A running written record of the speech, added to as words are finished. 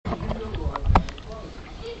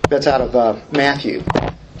that's out of Matthew.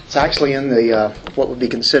 It's actually in the what would be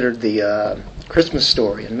considered the Christmas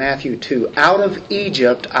story in Matthew 2. Out of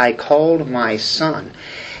Egypt I called my son.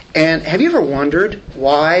 And have you ever wondered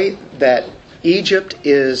why that Egypt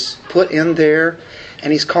is put in there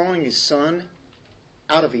and he's calling his son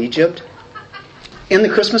out of Egypt in the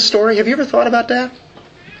Christmas story? Have you ever thought about that?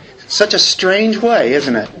 Such a strange way,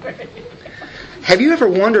 isn't it? Have you ever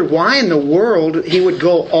wondered why in the world he would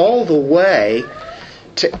go all the way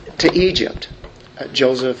to Egypt?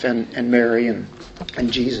 Joseph and Mary and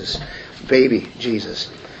Jesus, baby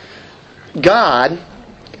Jesus. God,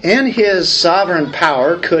 in His sovereign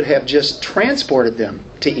power, could have just transported them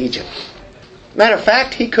to Egypt. Matter of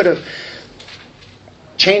fact, He could have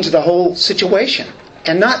changed the whole situation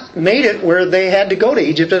and not made it where they had to go to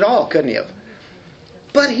Egypt at all, couldn't He have?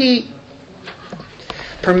 But He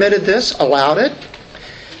permitted this, allowed it,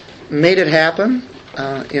 made it happen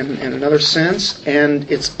in another sense,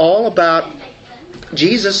 and it's all about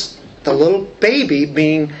Jesus, the little baby,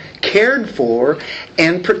 being cared for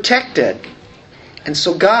and protected. And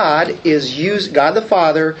so God the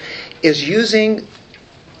Father is using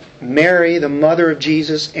Mary, the mother of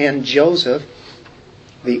Jesus, and Joseph,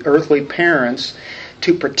 the earthly parents,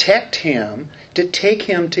 to protect Him, to take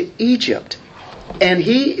Him to Egypt. And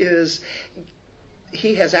He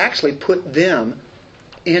has actually put them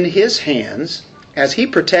in His hands as He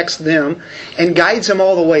protects them and guides them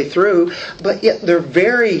all the way through. But yet they're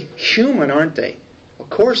very human, aren't they? Of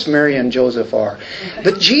course Mary and Joseph are.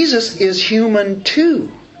 But Jesus is human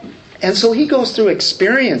too. And so He goes through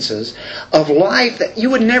experiences of life that you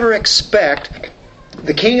would never expect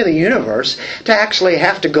the King of the universe to actually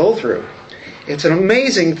have to go through. It's an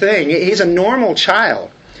amazing thing. He's a normal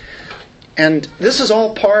child. And this is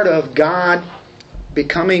all part of God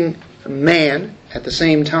becoming man at the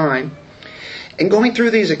same time and going through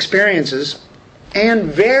these experiences. And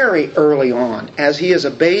very early on, as He is a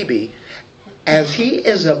baby, He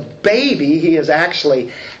is actually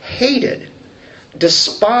hated,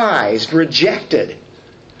 despised, rejected.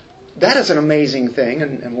 That is an amazing thing,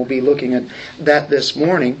 and we'll be looking at that this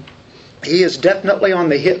morning. He is definitely on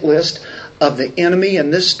the hit list of the enemy in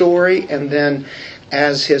this story, and then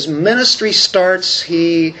as His ministry starts,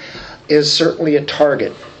 He is certainly a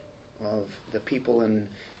target of the people in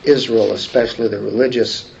Israel, especially the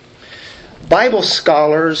religious. Bible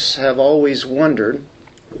scholars have always wondered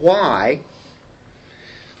why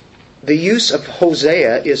the use of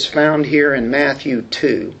Hosea is found here in Matthew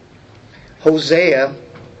 2. Hosea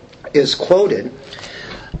is quoted,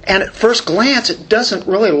 and at first glance it doesn't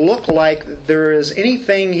really look like there is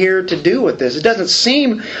anything here to do with this. It doesn't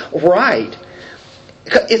seem right.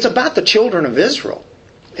 It's about the children of Israel,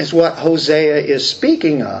 is what Hosea is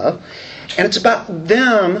speaking of. And it's about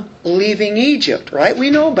them leaving Egypt, right?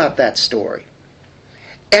 We know about that story.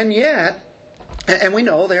 And yet, and we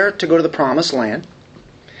know they're to go to the promised land.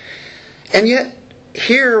 And yet,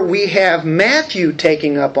 here we have Matthew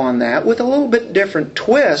taking up on that with a little bit different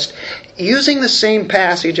twist, using the same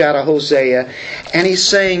passage out of Hosea, and he's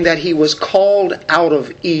saying that he was called out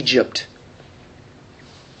of Egypt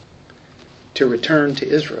to return to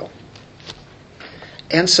Israel.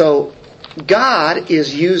 And so, God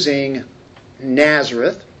is using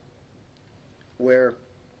Nazareth, where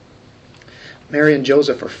Mary and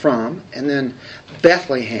Joseph are from, and then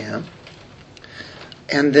Bethlehem,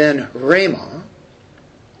 and then Ramah,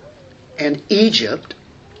 and Egypt.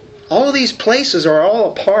 All of these places are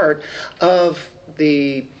all a part of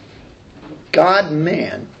the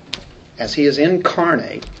God-man as He is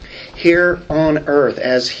incarnate here on earth,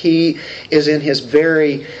 as He is in His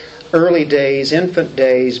very early days, infant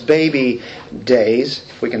days, baby days,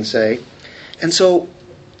 if we can say. And so,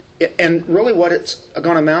 and really what it's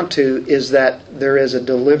going to amount to is that there is a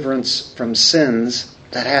deliverance from sins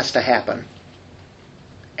that has to happen.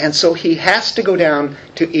 And so He has to go down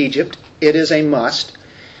to Egypt. It is a must.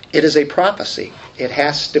 It is a prophecy. It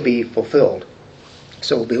has to be fulfilled.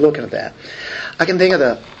 So we'll be looking at that. I can think of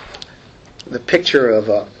the picture of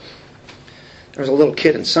there was a little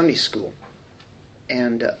kid in Sunday school,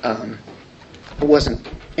 and it wasn't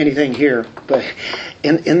anything here, but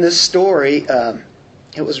in this story,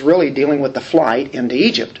 it was really dealing with the flight into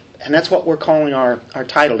Egypt. And that's what we're calling our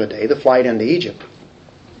title today, the flight into Egypt.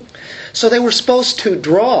 So they were supposed to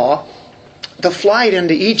draw the flight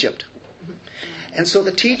into Egypt. And so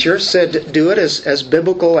the teacher said, do it as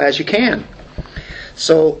biblical as you can.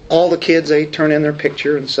 So all the kids, they turn in their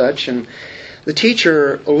picture and such, and the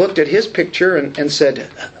teacher looked at his picture and said,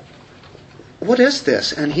 what is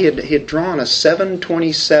this? And he had drawn a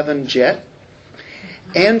 727 jet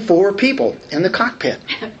and 4 people in the cockpit.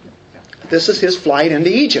 This is his flight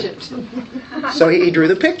into Egypt. So he drew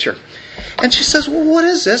the picture. And she says, well, what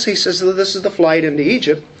is this? He says, well, this is the flight into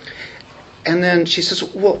Egypt. And then she says,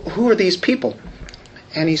 well, who are these people?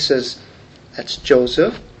 And he says, that's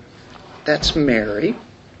Joseph, that's Mary,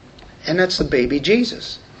 and that's the baby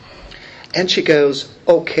Jesus. And she goes,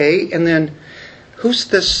 okay, and then who's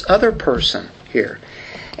this other person here?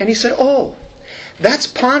 And he said, oh, that's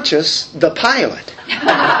Pontius the Pilate.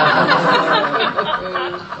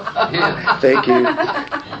 Thank you.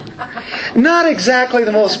 Not exactly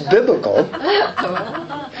the most biblical,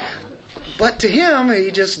 but to him,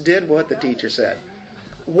 he just did what the teacher said.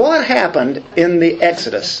 What happened in the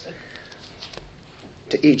Exodus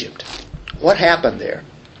to Egypt? What happened there?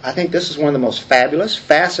 I think this is one of the most fabulous,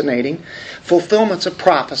 fascinating fulfillments of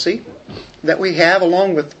prophecy that we have,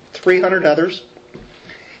 along with 300 others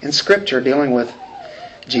in Scripture dealing with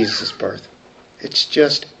Jesus' birth. It's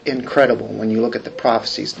just incredible when you look at the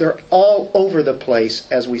prophecies. They're all over the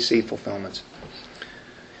place as we see fulfillments.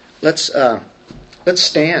 Let's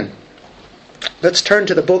stand. Let's turn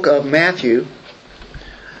to the book of Matthew.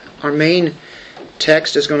 Our main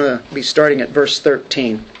text is going to be starting at verse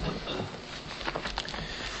 13.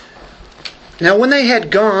 Now when they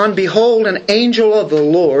had gone, behold, an angel of the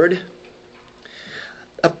Lord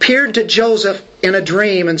appeared to Joseph in a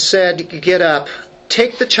dream and said, get up,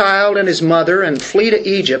 take the child and his mother and flee to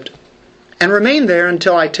Egypt and remain there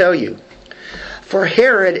until I tell you. For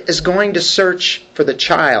Herod is going to search for the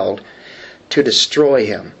child to destroy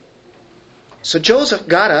him. So Joseph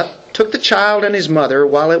got up, took the child and his mother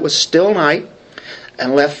while it was still night,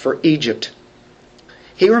 and left for Egypt.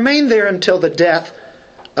 He remained there until the death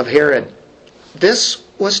of Herod. This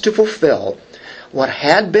was to fulfill what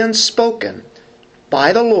had been spoken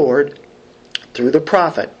by the Lord through the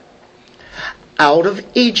prophet. Out of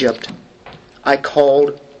Egypt I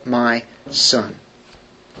called my son.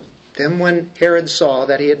 Then when Herod saw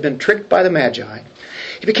that he had been tricked by the Magi,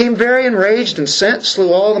 he became very enraged and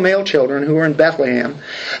slew all the male children who were in Bethlehem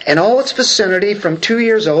and all its vicinity from 2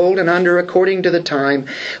 years old and under, according to the time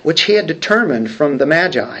which he had determined from the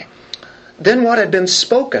Magi. Then what had been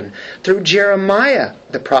spoken through Jeremiah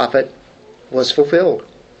the prophet was fulfilled.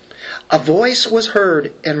 A voice was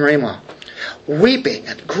heard in Ramah, weeping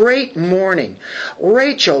and great mourning,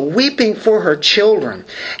 Rachel weeping for her children,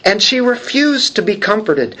 and she refused to be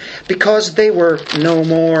comforted because they were no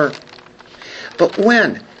more. But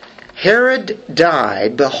when Herod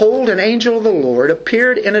died, behold, an angel of the Lord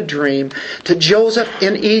appeared in a dream to Joseph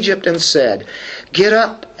in Egypt and said, get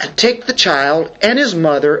up and take the child and his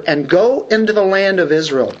mother and go into the land of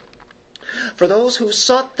Israel. For those who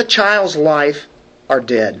sought the child's life are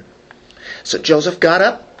dead. So Joseph got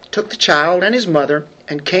up, took the child and his mother,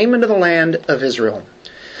 and came into the land of Israel.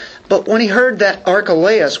 But when he heard that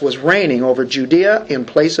Archelaus was reigning over Judea in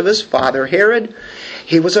place of his father Herod,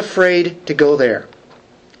 he was afraid to go there.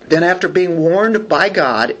 Then after being warned by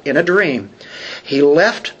God in a dream, he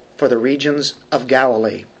left for the regions of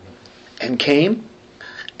Galilee, and came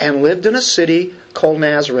and lived in a city called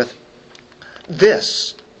Nazareth.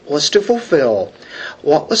 This was to fulfill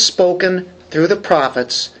what was spoken through the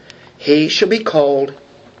prophets, he shall be called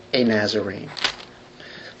a Nazarene.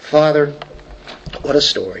 Father, what a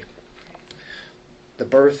story. The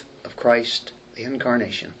birth of Christ, the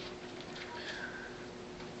incarnation.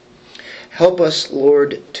 Help us,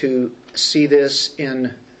 Lord, to see this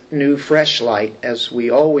in new, fresh light. As we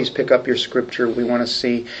always pick up your Scripture, we want to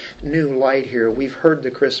see new light here. We've heard the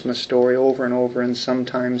Christmas story over and over, and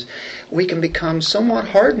sometimes we can become somewhat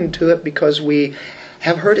hardened to it because we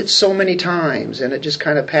have heard it so many times, and it just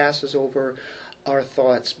kind of passes over our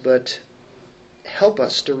thoughts. But help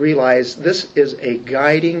us to realize this is a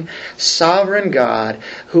guiding, sovereign God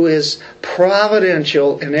who is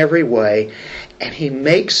providential in every way, and He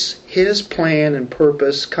makes His plan and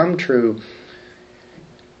purpose come true.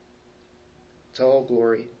 It's all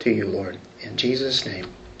glory to you, Lord. In Jesus' name,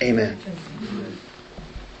 amen.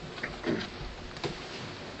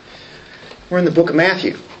 We're in the book of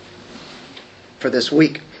Matthew for this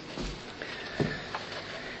week.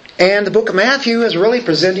 And the book of Matthew is really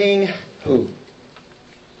presenting who?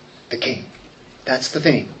 The King. That's the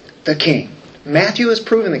theme. The King. Matthew is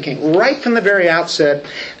proving the King. Right from the very outset,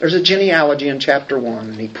 there's a genealogy in chapter 1,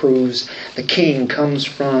 and he proves the King comes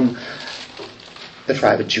from the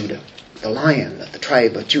tribe of Judah. The Lion of the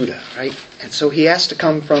tribe of Judah, right? And so he has to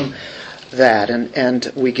come from that.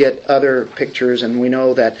 And we get other pictures, and we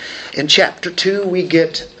know that in chapter 2 we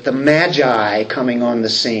get the Magi coming on the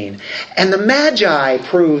scene. And the Magi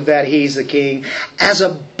prove that he's the King as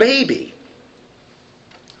a baby.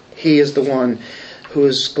 He is the one who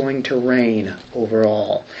is going to reign over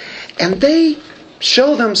all. And they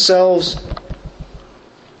show themselves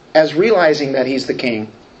as realizing that he's the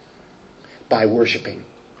king by worshiping.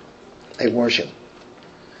 They worship.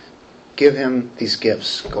 Give him these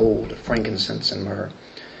gifts, gold, frankincense, and myrrh.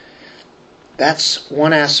 That's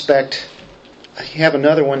one aspect. You have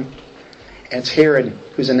another one, and it's Herod,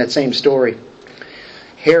 who's in that same story.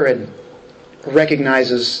 Herod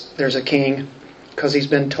recognizes there's a king because he's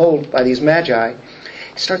been told by these magi.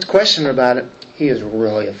 He starts questioning about it. He is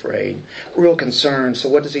really afraid, real concerned. So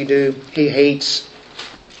what does he do? He hates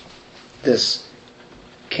this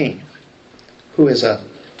king, who is a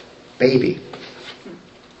baby.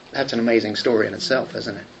 That's an amazing story in itself,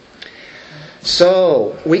 isn't it?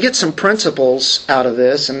 So we get some principles out of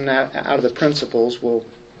this, and out of the principles we'll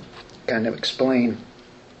kind of explain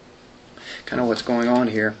kind of what's going on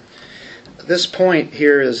here. This point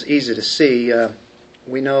here is easy to see.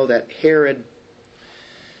 We know that Herod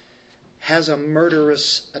has a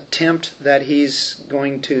murderous attempt that he's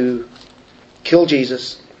going to kill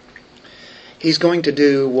Jesus. He's going to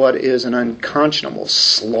do what is an unconscionable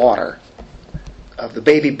slaughter of the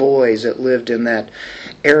baby boys that lived in that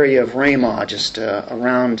area of Ramah, just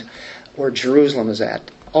around where Jerusalem is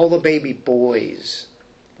at. All the baby boys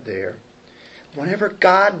there. Whenever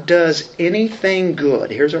God does anything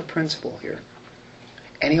good, here's our principle here,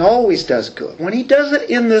 and He always does good. When He does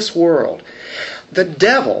it in this world, the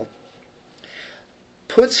devil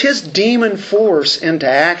puts his demon force into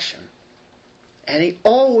action, and he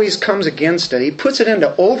always comes against it. He puts it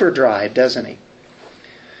into overdrive, doesn't he?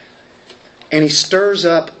 And he stirs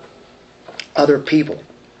up other people.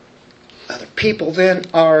 Other people then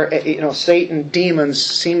are, Satan, demons,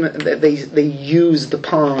 seem that they use the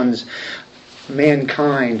pawns,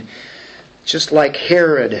 mankind, just like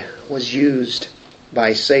Herod was used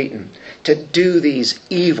by Satan to do these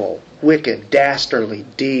evil, wicked, dastardly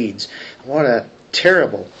deeds. What a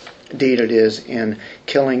terrible deed it is in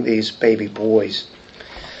killing these baby boys.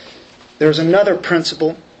 There's another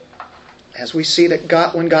principle, as we see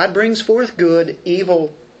that when God brings forth good,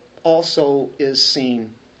 evil also is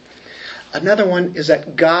seen. Another one is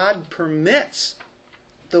that God permits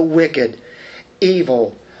the wicked,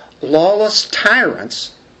 evil, lawless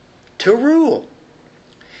tyrants to rule.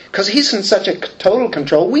 Because He's in such a total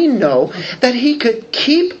control, we know that He could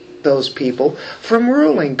keep those people from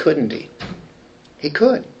ruling, couldn't He? He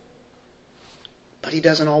could. But He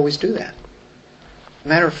doesn't always do that.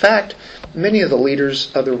 Matter of fact, many of the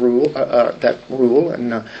leaders of the that rule in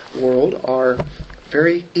the world are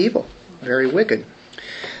very evil, very wicked.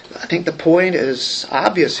 I think the point is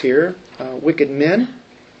obvious here. Wicked men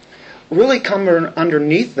really come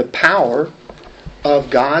underneath the power of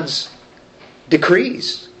God's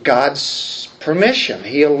decrees, God's permission.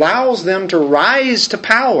 He allows them to rise to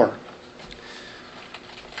power.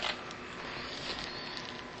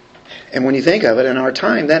 And when you think of it in our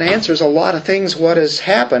time, that answers a lot of things what is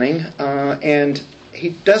happening. And He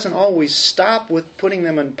doesn't always stop with putting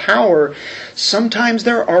them in power. Sometimes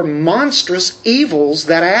there are monstrous evils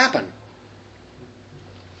that happen.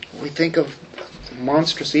 We think of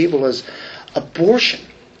monstrous evil as abortion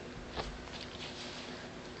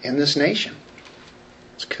in this nation.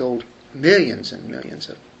 It's killed millions and millions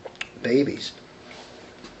of babies.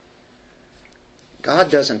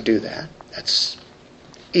 God doesn't do that. That's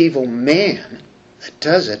evil man that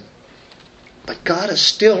does it. But God is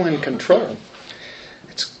still in control.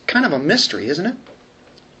 It's kind of a mystery, isn't it?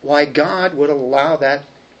 Why God would allow that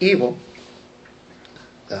evil,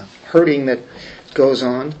 the hurting that goes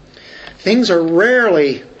on. Things are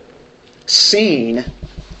rarely seen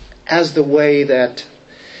as the way that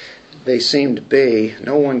they seem to be.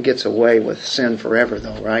 No one gets away with sin forever,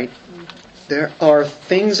 though, right? There are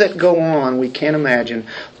things that go on we can't imagine.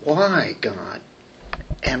 Why, God?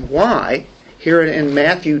 And why? Here in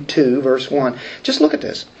Matthew 2, verse 1. Just look at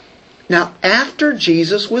this. Now, after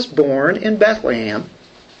Jesus was born in Bethlehem,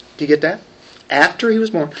 do you get that? After He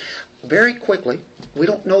was born, very quickly, we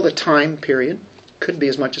don't know the time period, could be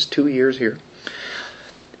as much as 2 years here.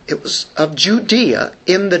 It was of Judea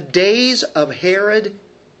in the days of Herod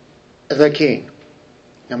the king.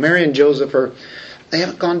 Now, Mary and Joseph they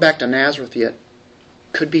haven't gone back to Nazareth yet.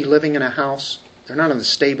 Could be living in a house. They're not in the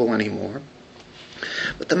stable anymore.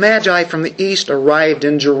 But the Magi from the east arrived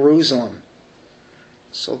in Jerusalem.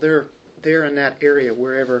 So they're there in that area,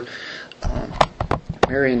 wherever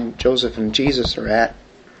Mary and Joseph and Jesus are at.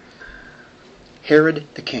 Herod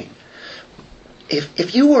the king.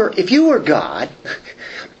 If you were God,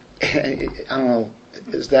 I don't know,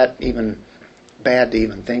 is that even bad to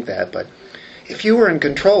even think that? But if you were in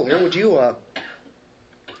control here, would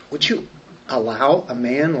you allow a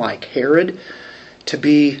man like Herod to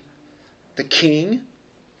be the king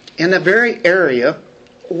in the very area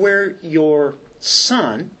where your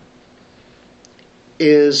son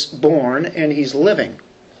is born and he's living.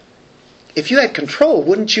 If you had control,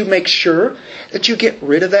 wouldn't you make sure that you get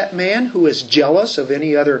rid of that man who is jealous of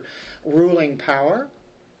any other ruling power?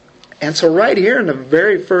 And so right here in the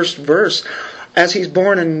very first verse, as he's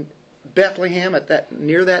born in Bethlehem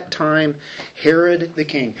near that time, Herod the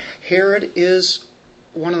king. Herod is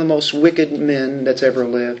one of the most wicked men that's ever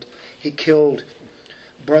lived. He killed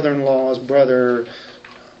brother-in-laws,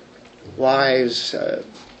 wives,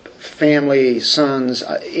 family, sons.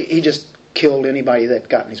 He just killed anybody that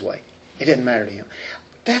got in his way. It didn't matter to him.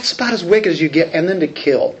 That's about as wicked as you get. And then to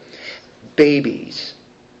kill babies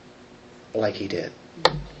like he did.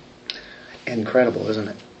 Incredible, isn't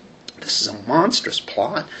it? This is a monstrous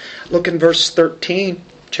plot. Look in verse 13,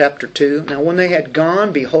 chapter 2. Now when they had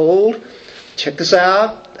gone, behold, check this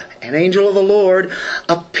out, an angel of the Lord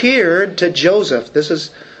appeared to Joseph. This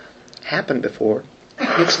has happened before.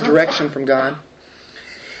 It's direction from God.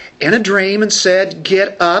 In a dream, and said,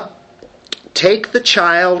 get up, take the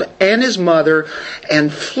child and his mother,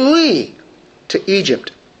 and flee to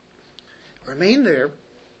Egypt. Remain there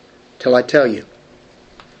till I tell you.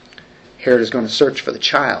 Herod is going to search for the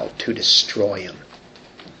child to destroy him.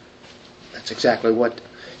 That's exactly what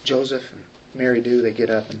Joseph and Mary do. They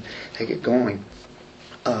get up and they get going.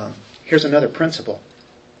 Here's another principle.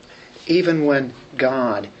 Even when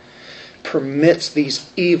God permits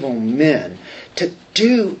these evil men to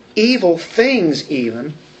do evil things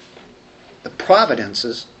even, the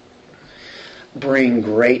providences bring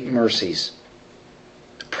great mercies.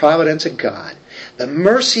 The providence of God. The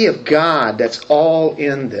mercy of God, that's all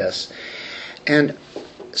in this. And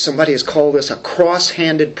somebody has called this a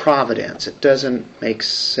cross-handed providence. It doesn't make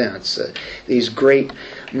sense. These great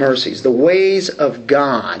mercies. The ways of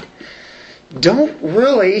God don't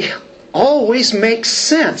really always make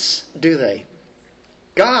sense, do they?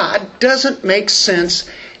 God doesn't make sense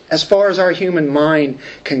as far as our human mind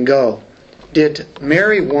can go. Did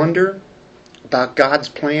Mary wonder about God's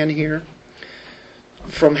plan here?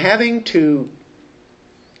 From having to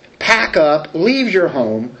pack up, leave your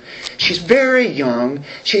home. She's very young.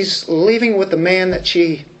 She's leaving with the man that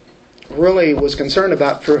she really was concerned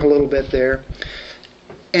about for a little bit there.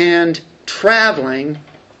 And traveling,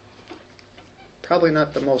 probably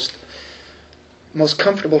not the most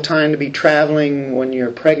comfortable time to be traveling when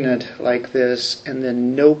you're pregnant like this, and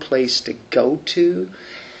then no place to go to.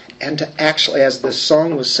 And to actually, as the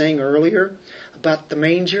song was saying earlier, about the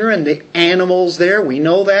manger and the animals there, we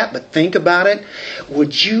know that, but think about it.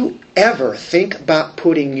 Would you ever think about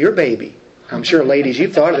putting your baby? I'm sure, ladies,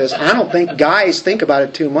 you've thought of this. I don't think guys think about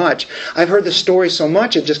it too much. I've heard the story so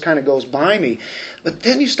much, it just kind of goes by me. But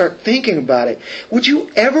then you start thinking about it. Would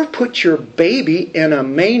you ever put your baby in a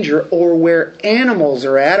manger or where animals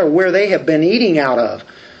are at or where they have been eating out of?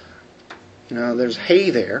 You know, there's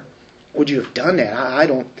hay there. Would you have done that? I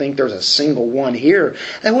don't think there's a single one here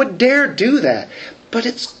that would dare do that. But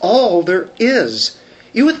it's all there is.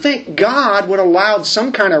 You would think God would have allowed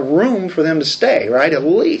some kind of room for them to stay, right? At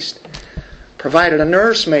least. Provided a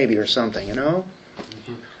nurse maybe or something, you know?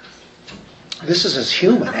 This is as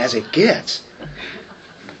human as it gets.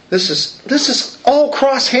 This is all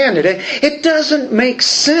cross-handed. It doesn't make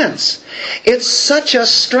sense. It's such a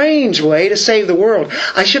strange way to save the world.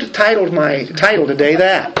 I should have titled my title today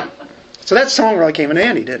that. So that song really came in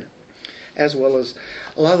handy, didn't it? As well as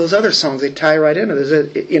a lot of those other songs, they tie right into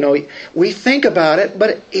this. You know, we think about it,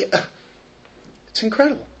 but it's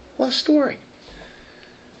incredible. What a story.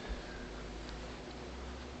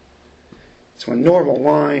 It's when normal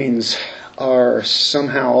lines are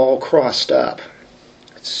somehow all crossed up.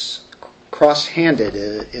 It's cross-handed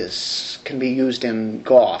can be used in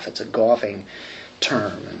golf. It's a golfing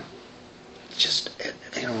term, and just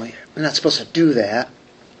we're not supposed to do that.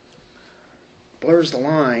 Blurs the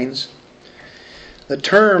lines. The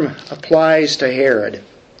term applies to Herod,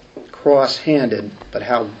 cross-handed, but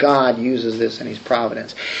how God uses this in His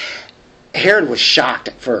providence. Herod was shocked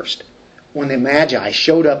at first when the Magi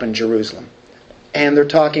showed up in Jerusalem, and they're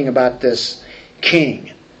talking about this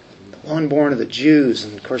king, the one born of the Jews,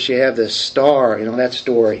 and of course you have this star, that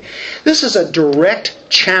story. This is a direct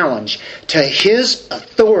challenge to his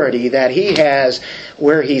authority that he has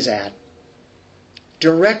where he's at.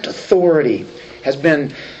 Direct authority has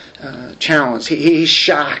been challenged. He's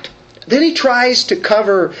shocked. Then he tries to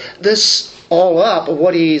cover this all up of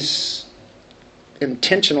what he's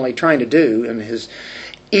intentionally trying to do and his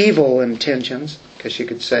evil intentions, because you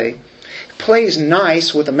could say. Plays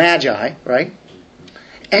nice with the Magi, right?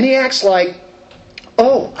 And he acts like,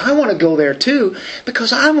 oh, I want to go there too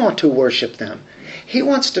because I want to worship them. He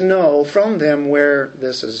wants to know from them where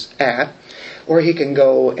this is at, where he can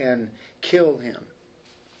go and kill him.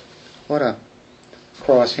 What a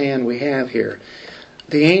cross hand we have here.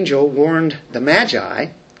 The angel warned the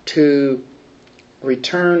Magi to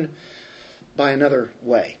return by another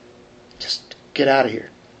way. Just get out of here.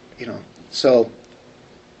 So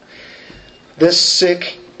this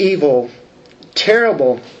sick, evil,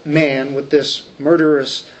 terrible man with this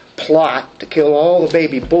murderous plot to kill all the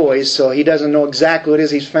baby boys, so he doesn't know exactly what it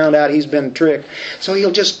is. He's found out he's been tricked. So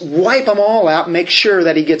he'll just wipe them all out and make sure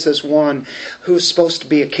that he gets this one who's supposed to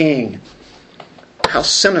be a king. How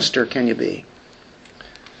sinister can you be?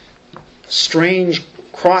 Strange,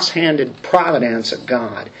 cross-handed providence of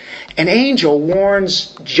God. An angel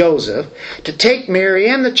warns Joseph to take Mary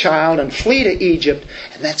and the child and flee to Egypt,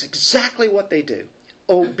 and that's exactly what they do.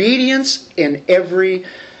 Obedience in every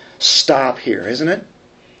stop here, isn't it?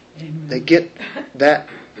 They get that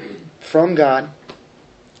from God.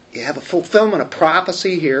 You have a fulfillment of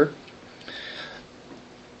prophecy here.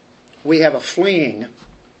 We have a fleeing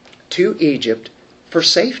to Egypt for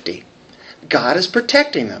safety. God is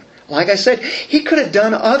protecting them. Like I said, He could have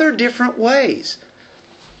done other different ways,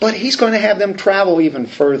 but He's going to have them travel even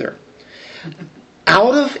further.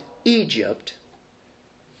 Out of Egypt,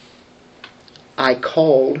 I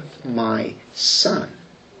called my son.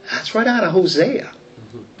 That's right out of Hosea.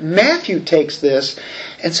 Matthew takes this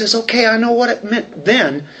and says, okay, I know what it meant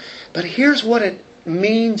then, but here's what it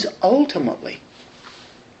means ultimately.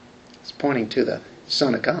 It's pointing to the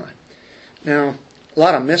Son of God. Now, a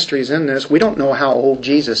lot of mysteries in this. We don't know how old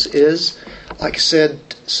Jesus is. Like I said,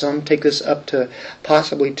 some take this up to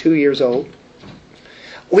possibly 2 years old.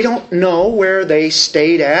 We don't know where they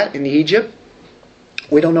stayed at in Egypt.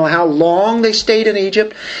 We don't know how long they stayed in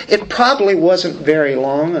Egypt. It probably wasn't very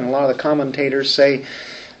long, and a lot of the commentators say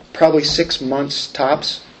probably 6 months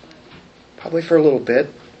tops. Probably for a little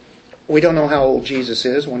bit. We don't know how old Jesus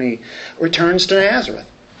is when He returns to Nazareth.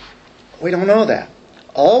 We don't know that.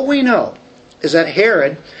 All we know is that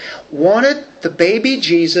Herod wanted the baby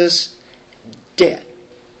Jesus dead.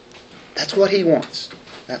 That's what he wants.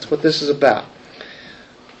 That's what this is about.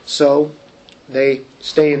 So they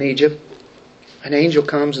stay in Egypt. An angel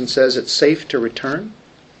comes and says it's safe to return.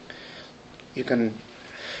 You can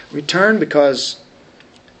return because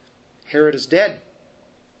Herod is dead.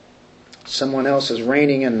 Someone else is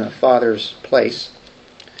reigning in the father's place.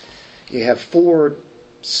 You have 4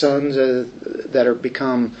 sons that are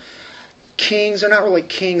become kings. They're not really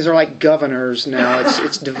kings. They're like governors now.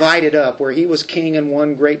 It's divided up. Where he was king in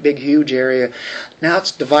one great big huge area, now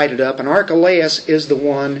it's divided up. And Archelaus is the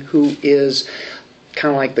one who is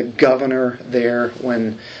kind of like the governor there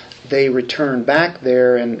when they return back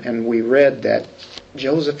there, and we read that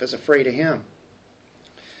Joseph is afraid of him.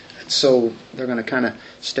 And so they're going to kind of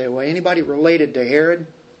stay away. Anybody related to Herod?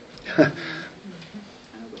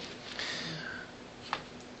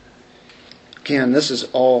 Again, this is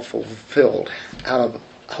all fulfilled out of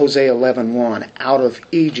Hosea 11:1. Out of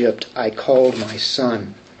Egypt I called my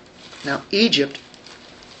son. Now, Egypt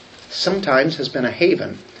sometimes has been a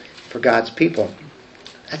haven for God's people.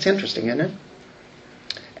 That's interesting, isn't it?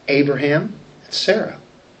 Abraham and Sarah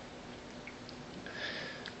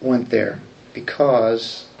went there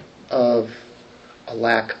because of a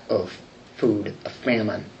lack of food, a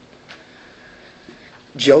famine.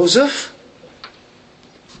 Joseph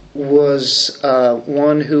was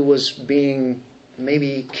one who was being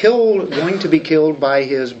maybe killed, going to be killed by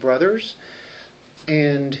his brothers,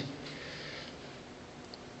 and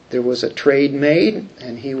there was a trade made,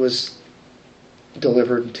 and he was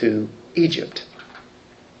delivered to Egypt.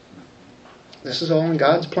 This is all in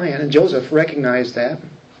God's plan, and Joseph recognized that,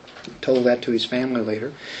 told that to his family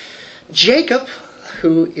later. Jacob,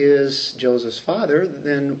 who is Joseph's father,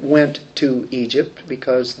 then went to Egypt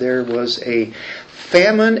because there was a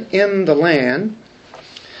famine in the land,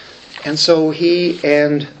 and so he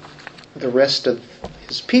and the rest of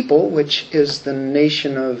his people, which is the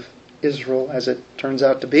nation of Israel as it turns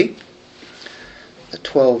out to be, the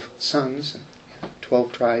 12 sons,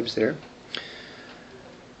 12 tribes there.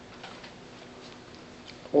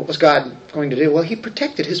 What was God going to do? Well, He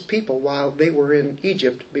protected His people while they were in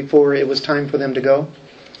Egypt before it was time for them to go.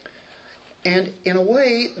 And in a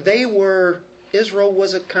way, Israel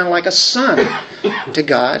was kind of like a son to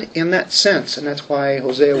God in that sense. And that's why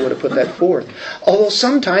Hosea would have put that forth. Although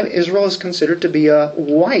sometimes Israel is considered to be a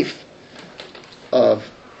wife of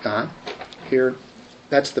God. Here,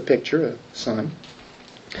 that's the picture, a son.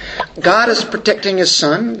 God is protecting His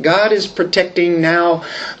son. God is protecting now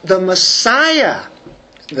the Messiah,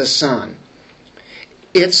 the Son.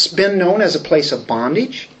 It's been known as a place of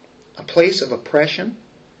bondage, a place of oppression,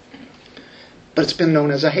 but it's been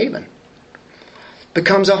known as a haven.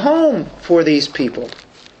 Becomes a home for these people,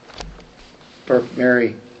 for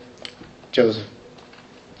Mary, Joseph,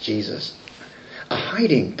 Jesus. A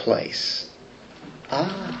hiding place.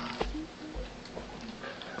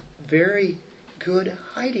 Very good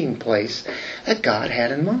hiding place that God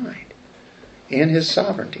had in mind in His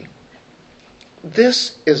sovereignty.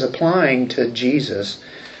 This is applying to Jesus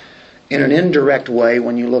in an indirect way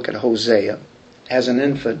when you look at Hosea as an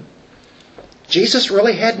infant. Jesus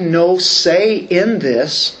really had no say in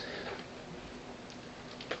this.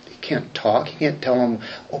 He can't talk. He can't tell them,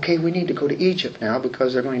 okay, we need to go to Egypt now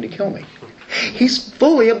because they're going to kill me. He's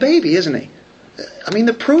fully a baby, isn't he? I mean,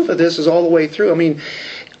 the proof of this is all the way through. I mean,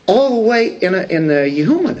 all the way in the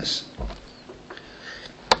humanness.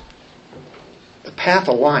 The path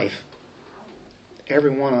of life, every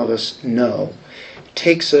one of us know,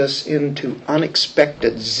 takes us into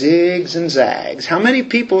unexpected zigs and zags. How many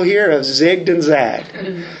people here have zigged and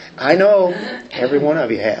zagged? I know every one of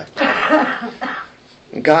you have.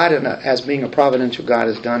 God, as being a providential God,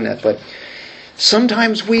 has done that. But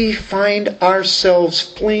sometimes we find ourselves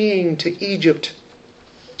fleeing to Egypt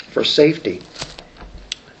for safety,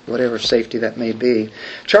 whatever safety that may be.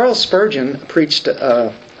 Charles Spurgeon preached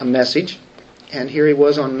a message, and here he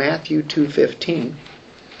was on Matthew 2:15.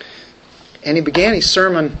 And he began his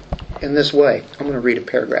sermon in this way. I'm going to read a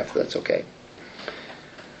paragraph if that's okay.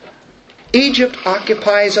 Egypt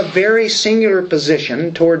occupies a very singular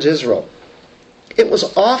position towards Israel. It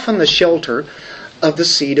was often the shelter of the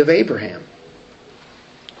seed of Abraham.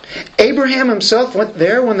 Abraham himself went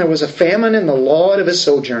there when there was a famine in the lot of his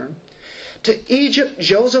sojourn. To Egypt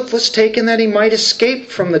Joseph was taken that he might escape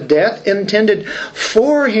from the death intended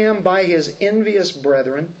for him by his envious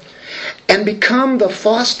brethren, and become the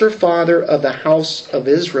foster father of the house of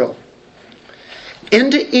Israel.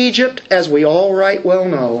 Into Egypt, as we all right well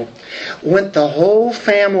know, went the whole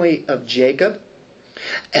family of Jacob,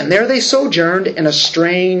 and there they sojourned in a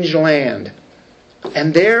strange land.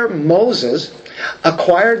 And there Moses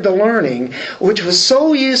acquired the learning which was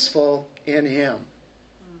so useful in him.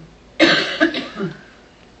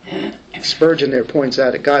 Spurgeon there points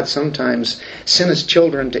out that God sometimes sent His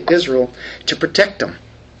children to Israel to protect them.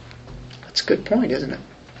 That's a good point, isn't it?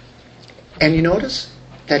 And you notice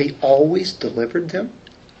that He always delivered them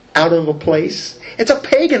out of a place. It's a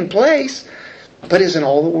pagan place, but isn't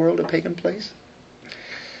all the world a pagan place?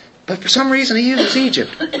 But for some reason He uses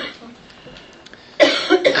Egypt.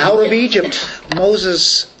 Out of Egypt,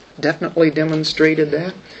 Moses definitely demonstrated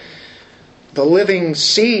that. The living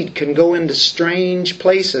seed can go into strange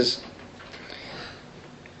places.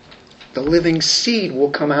 The living seed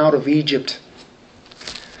will come out of Egypt,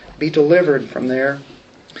 be delivered from there.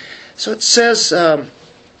 So it says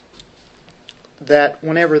that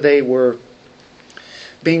whenever they were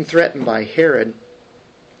being threatened by Herod,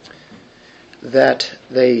 that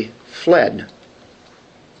they fled.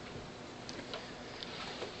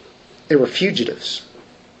 They were fugitives.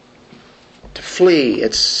 To flee,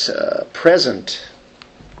 it's a present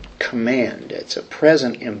command. It's a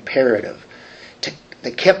present imperative.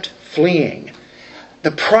 They kept fleeing.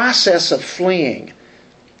 The process of fleeing,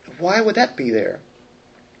 why would that be there?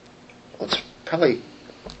 Well, it's probably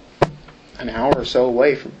an hour or so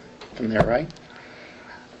away from there, right?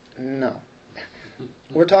 No.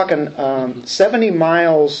 We're talking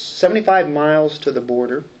 75 miles to the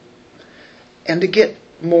border. And to get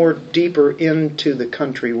more deeper into the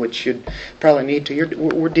country, which you'd probably need to.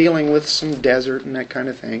 We're dealing with some desert and that kind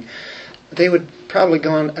of thing. They would probably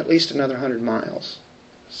gone at least another 100 miles.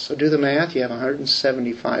 So do the math. You have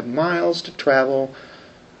 175 miles to travel.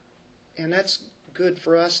 And that's good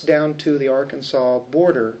for us down to the Arkansas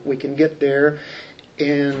border. We can get there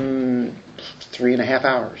in 3.5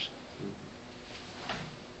 hours.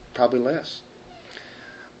 Probably less.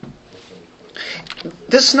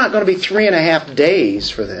 This is not going to be 3.5 days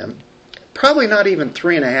for them. Probably not even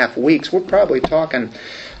 3.5 weeks. We're probably talking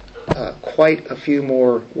quite a few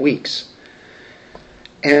more weeks.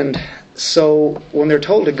 And so when they're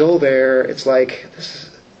told to go there, it's like,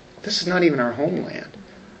 this is not even our homeland.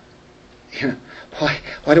 You know,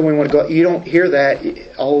 why do we want to go? You don't hear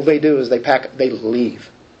that. All they do is they pack, they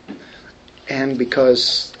leave. And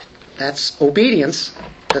because that's obedience,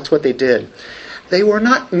 that's what they did. They were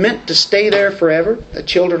not meant to stay there forever. The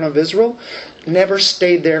children of Israel never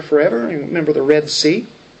stayed there forever. Remember the Red Sea?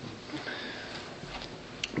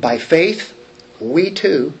 By faith, we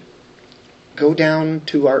too go down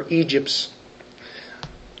to our Egypts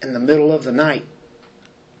in the middle of the night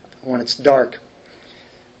when it's dark.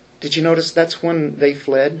 Did you notice that's when they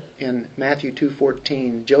fled? In Matthew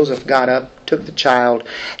 2:14, Joseph got up, took the child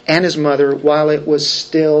and his mother while it was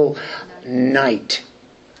still night.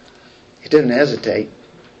 He didn't hesitate.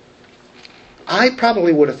 I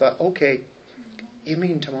probably would have thought, okay, you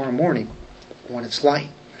mean tomorrow morning when it's light?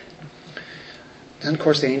 Then, of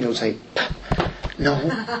course, the angel would say, no,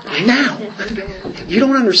 now. You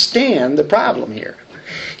don't understand the problem here.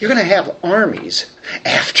 You're going to have armies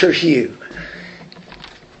after you.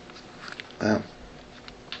 Well,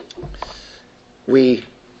 we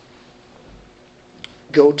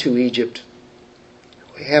go to Egypt.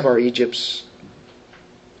 We have our Egypts.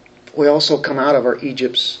 We also come out of our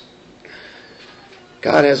Egypts.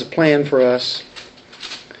 God has a plan for us.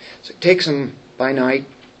 So it takes them by night.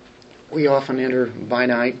 We often enter by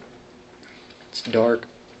night. It's dark.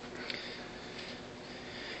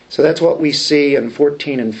 So that's what we see in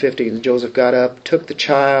 14 and 15. Joseph got up, took the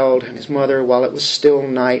child and his mother while it was still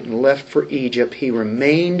night, and left for Egypt. He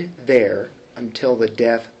remained there until the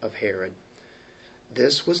death of Herod.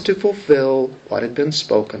 This was to fulfill what had been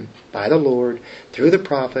spoken by the Lord through the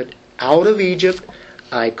prophet, out of Egypt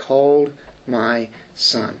I called my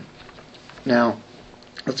son. Now,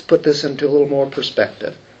 let's put this into a little more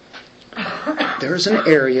perspective. There's an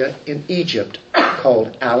area in Egypt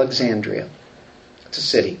called Alexandria. It's a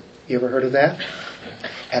city. You ever heard of that?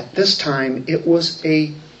 At this time, it was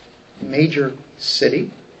a major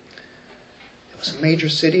city. It was a major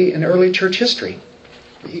city in early church history.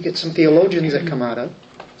 You get some theologians that come out of,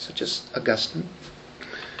 such as Augustine,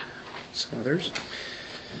 some others.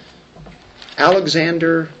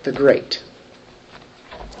 Alexander the Great.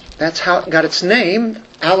 That's how it got its name.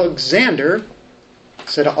 Alexander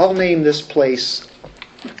said, I'll name this place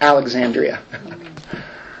Alexandria.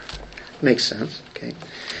 Makes sense, okay.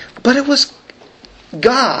 But it was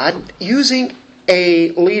God using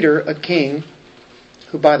a leader, a king,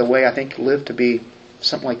 who, by the way, I think lived to be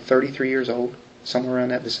something like 33 years old, somewhere around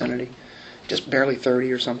that vicinity. Just barely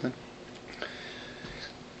 30 or something.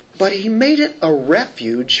 But he made it a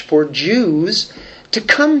refuge for Jews to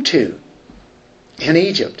come to in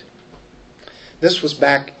Egypt. This was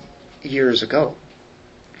back years ago.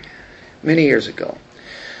 Many years ago.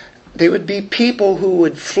 They would be people who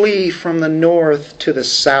would flee from the north to the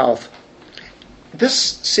south. This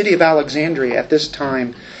city of Alexandria at this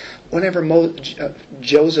time, whenever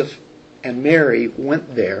Joseph and Mary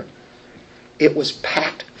went there, it was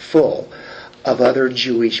packed full of other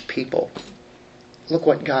Jewish people. Look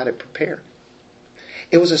what God had prepared.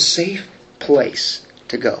 It was a safe place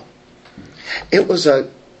to go. It was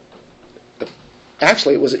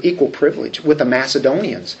Actually, it was an equal privilege with the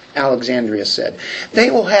Macedonians, Alexandria said.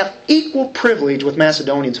 They will have equal privilege with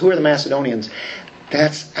Macedonians. Who are the Macedonians?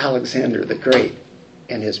 That's Alexander the Great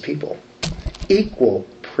and his people. Equal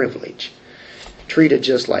privilege. Treated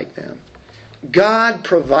just like them. God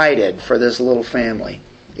provided for this little family.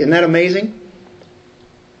 Isn't that amazing?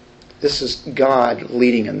 This is God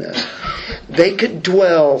leading in this. They could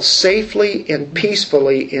dwell safely and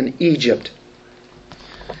peacefully in Egypt.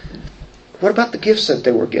 What about the gifts that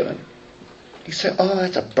they were given? You say, oh,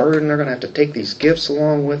 that's a burden. They're going to have to take these gifts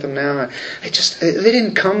along with them now. They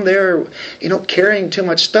didn't come there, carrying too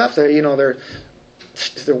much stuff. They're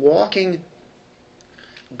walking.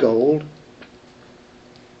 Gold.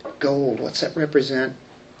 Gold, what's that represent?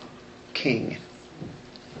 King.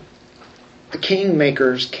 The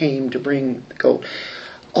kingmakers came to bring the gold.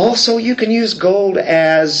 Also, you can use gold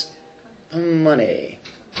as money.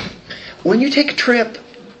 When you take a trip,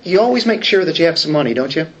 you always make sure that you have some money,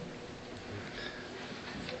 don't you?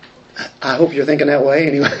 I hope you're thinking that way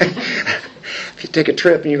anyway. If you take a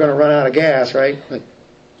trip and you're going to run out of gas, right? But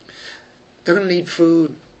they're going to need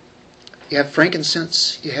food. You have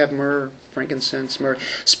frankincense, you have myrrh, frankincense, myrrh.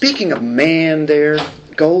 Speaking of man there,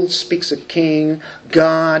 gold speaks of king,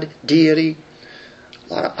 God, deity.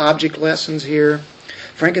 A lot of object lessons here.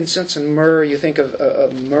 Frankincense and myrrh, you think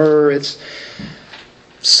of myrrh, it's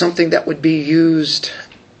something that would be used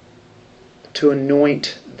to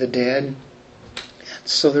anoint the dead.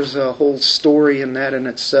 So there's a whole story in that in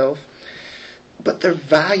itself. But they're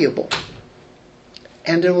valuable.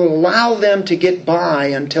 And it will allow them to get by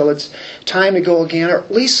until it's time to go again, or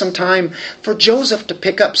at least some time for Joseph to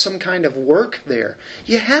pick up some kind of work there.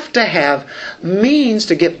 You have to have means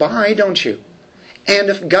to get by, don't you? And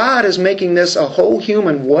if God is making this a whole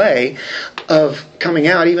human way of coming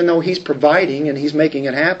out, even though He's providing and He's making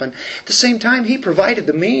it happen, at the same time He provided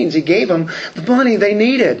the means. He gave them the money they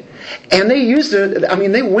needed. And they used it.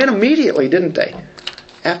 They went immediately, didn't they?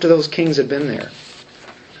 After those kings had been there.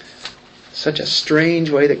 Such a strange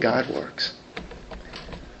way that God works.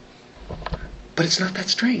 But it's not that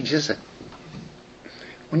strange, is it?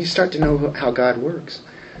 When you start to know how God works.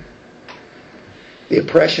 The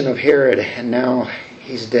oppression of Herod, and now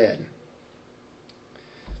he's dead.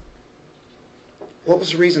 What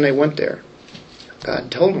was the reason they went there? God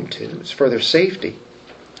told them to. It was for their safety.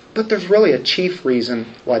 But there's really a chief reason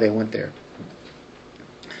why they went there.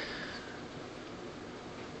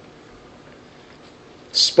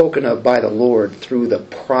 spoken of by the Lord through the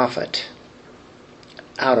prophet.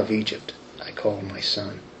 Out of Egypt I call my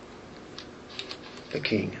son. The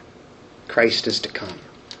King. Christ is to come.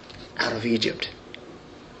 Out of Egypt.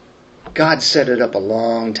 God set it up a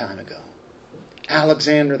long time ago.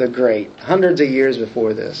 Alexander the Great, hundreds of years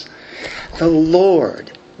before this. The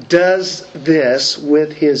Lord does this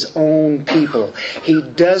with His own people. He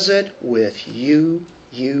does it with you,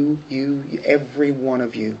 every one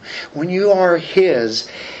of you. When you are His,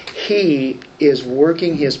 He is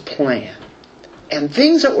working His plan. And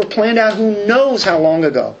things that were planned out who knows how long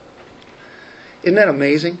ago. Isn't that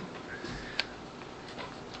amazing?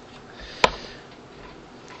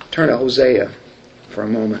 Turn to Hosea for a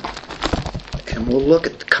moment. And we'll look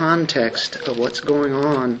at the context of what's going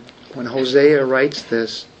on when Hosea writes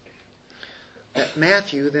this, that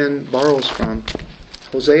Matthew then borrows from.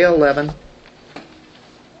 Hosea 11.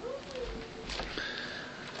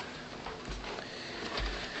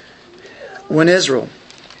 When Israel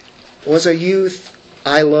was a youth,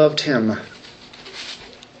 I loved him.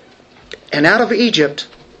 And out of Egypt,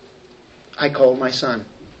 I called my son.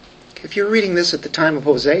 If you're reading this at the time of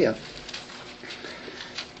Hosea,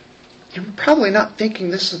 you're probably not thinking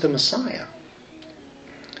this is the Messiah.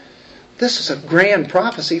 This is a grand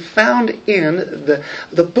prophecy found in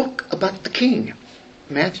the book about the king,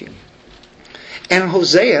 Matthew. And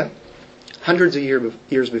Hosea, hundreds of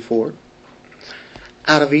years before,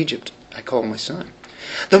 out of Egypt, I called my son.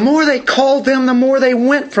 The more they called them, the more they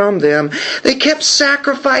went from them. They kept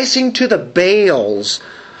sacrificing to the Baals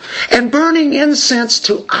and burning incense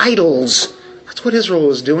to idols. That's what Israel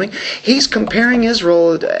was doing. He's comparing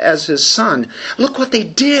Israel as his son. Look what they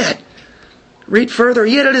did. Read further.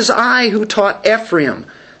 Yet it is I who taught Ephraim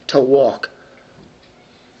to walk.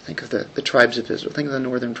 Think of the tribes of Israel. Think of the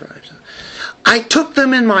northern tribes. I took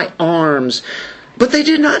them in my arms, but they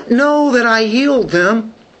did not know that I healed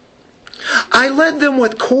them. I led them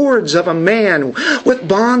with cords of a man, with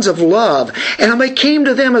bonds of love, and I came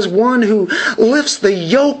to them as one who lifts the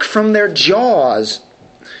yoke from their jaws.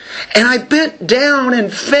 And I bent down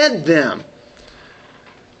and fed them.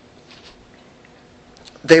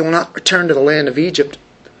 They will not return to the land of Egypt,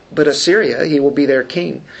 but Assyria, he will be their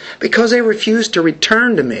king, because they refused to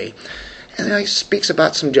return to me. And he speaks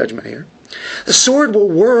about some judgment here. The sword will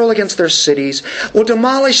whirl against their cities, will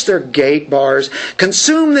demolish their gate bars,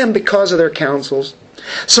 consume them because of their counsels.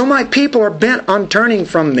 So my people are bent on turning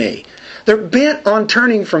from me. They're bent on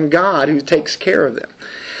turning from God who takes care of them.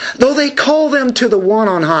 Though they call them to the one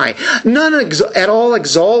on high, none at all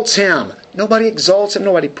exalts him. Nobody exalts him.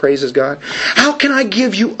 Nobody praises God. How can I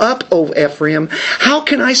give you up, O Ephraim? How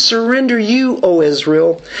can I surrender you, O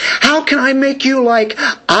Israel? How can I make you like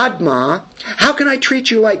Admah? How can I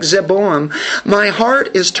treat you like Zeboim? My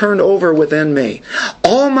heart is turned over within me.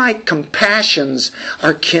 All my compassions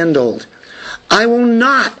are kindled. I will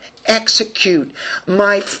not execute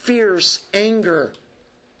my fierce anger.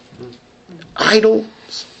 Idols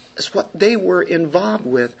is what they were involved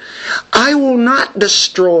with. I will not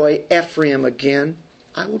destroy Ephraim again.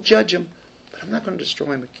 I will judge him, but I'm not going to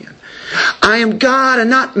destroy him again. I am God and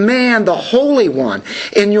not man, the Holy One,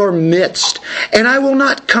 in your midst, and I will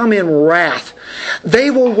not come in wrath. They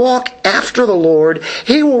will walk after the Lord.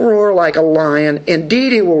 He will roar like a lion.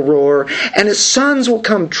 Indeed, he will roar, and his sons will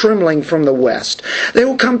come trembling from the west. They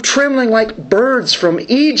will come trembling like birds from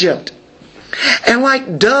Egypt, and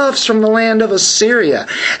like doves from the land of Assyria.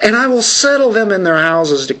 And I will settle them in their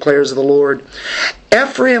houses, declares the Lord.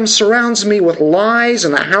 Ephraim surrounds me with lies,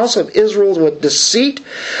 and the house of Israel with deceit.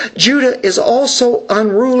 Judah is also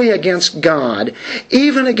unruly against God,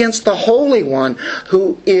 even against the Holy One,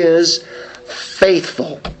 who is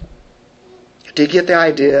faithful. Do you get the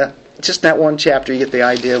idea? Just in that one chapter, you get the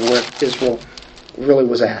idea of where Israel really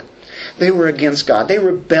was at. They were against God. They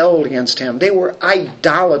rebelled against Him. They were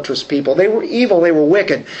idolatrous people. They were evil. They were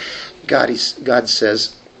wicked. God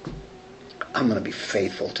says, I'm going to be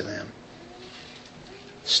faithful to them.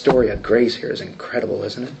 The story of grace here is incredible,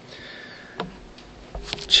 isn't it?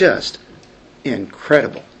 Just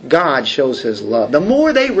incredible. God shows His love. The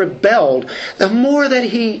more they rebelled, the more that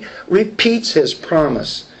He repeats His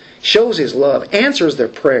promise, shows His love, answers their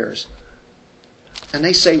prayers. And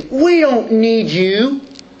they say, we don't need you.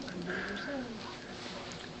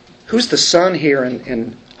 Who's the son here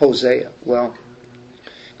in Hosea? Well,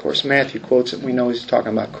 of course, Matthew quotes it. We know he's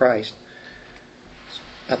talking about Christ.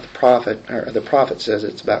 About the prophet, or the prophet says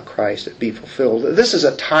it's about Christ, it be fulfilled. This is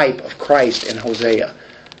a type of Christ in Hosea.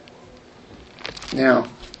 Now,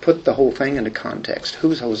 put the whole thing into context.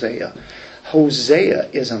 Who's Hosea? Hosea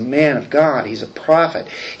is a man of God. He's a prophet.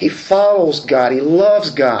 He follows God. He loves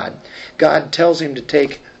God. God tells him to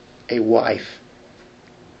take a wife.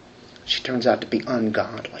 she turns out to be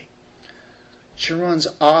ungodly. She runs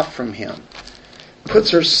off from him,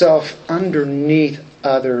 puts herself underneath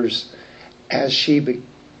others as she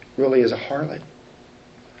really is a harlot.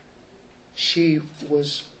 She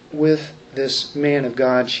was with this man of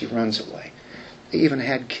God, she runs away. They even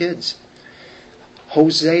had kids.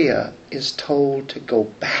 Hosea is told to go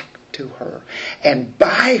back to her and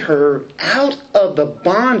buy her out of the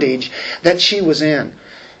bondage that she was in.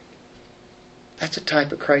 That's a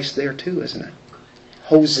type of Christ there too, isn't it?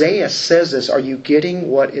 Hosea says this. Are you getting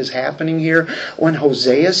what is happening here? When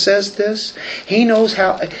Hosea says this, he knows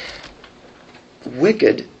how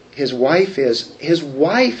wicked his wife is. His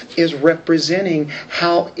wife is representing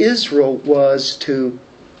how Israel was to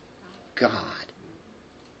God.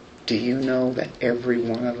 Do you know that every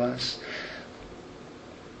one of us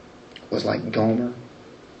was like Gomer,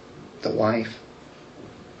 the wife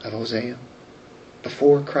of Hosea,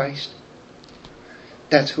 before Christ?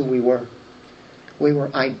 That's who we were. We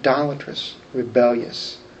were idolatrous,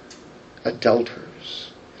 rebellious,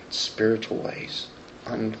 adulterers in spiritual ways.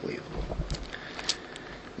 Unbelievable.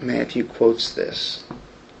 Matthew quotes this.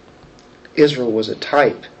 Israel was a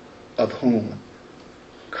type of whom?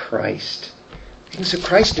 Christ. And so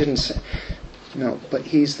Christ didn't say, no, but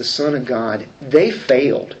He's the Son of God. They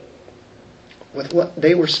failed with what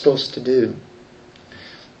they were supposed to do.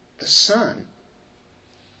 The Son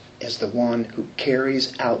is the one who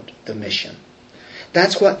carries out the mission.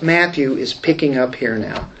 That's what Matthew is picking up here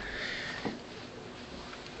now.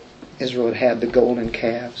 Israel had the golden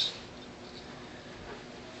calves.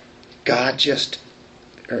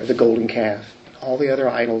 The golden calf, all the other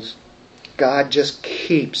idols, God just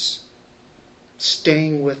keeps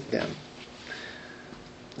staying with them.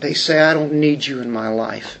 They say, I don't need you in my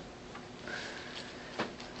life.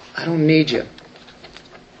 I don't need you.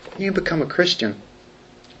 When you become a Christian,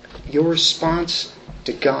 your response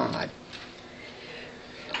to God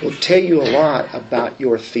will tell you a lot about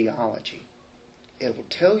your theology. It will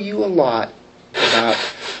tell you a lot about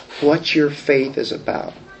what your faith is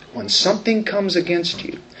about. When something comes against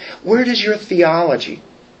you, where does your theology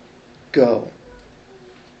go?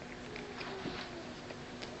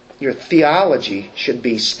 Your theology should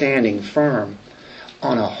be standing firm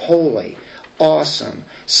on a holy, awesome,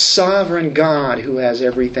 sovereign God who has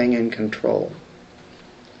everything in control.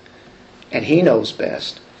 And He knows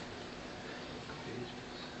best.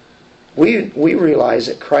 We realize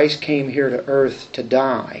that Christ came here to earth to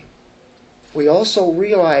die. We also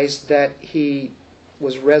realize that He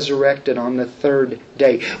was resurrected on the third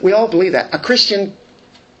day. We all believe that. A Christian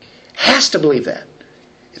has to believe that.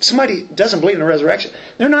 If somebody doesn't believe in the resurrection,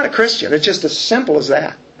 they're not a Christian. It's just as simple as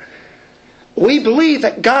that. We believe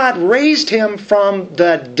that God raised Him from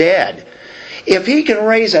the dead. If He can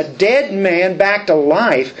raise a dead man back to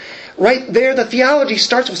life, right there the theology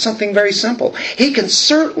starts with something very simple. He can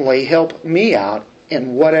certainly help me out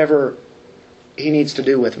in whatever He needs to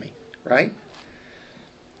do with me. Right?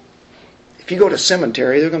 If you go to a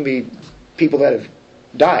cemetery, there are going to be people that have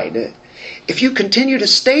died. If you continue to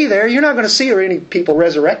stay there, you're not going to see any people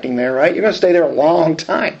resurrecting there, right? You're going to stay there a long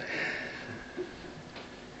time.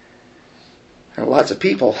 There are lots of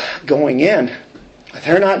people going in, but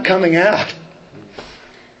they're not coming out.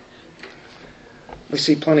 We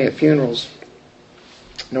see plenty of funerals,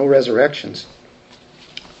 no resurrections.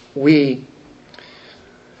 We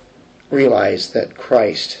realize that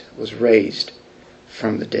Christ was raised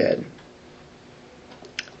from the dead.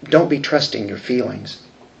 Don't be trusting your feelings.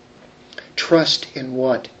 Trust in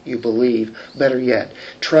what you believe. Better yet,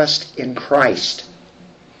 trust in Christ.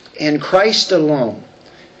 In Christ alone.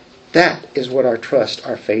 That is what our trust,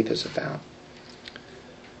 our faith is about.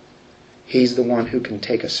 He's the one who can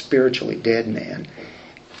take a spiritually dead man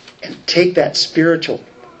and take that spiritual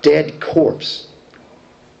dead corpse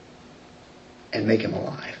and make him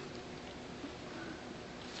alive.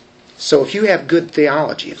 So if you have good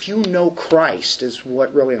theology, if you know Christ, is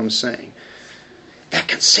what really I'm saying, that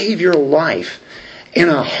can save your life in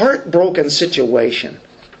a heartbroken situation.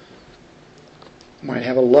 You might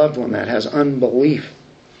have a loved one that has unbelief.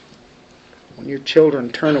 When your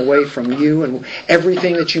children turn away from you and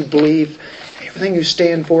everything that you believe, everything you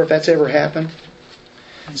stand for, if that's ever happened,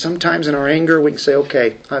 sometimes in our anger we can say,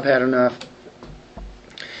 okay, I've had enough.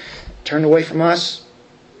 Turn away from us,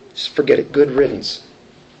 just forget it. Good riddance.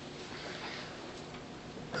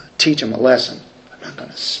 Teach them a lesson. I'm not going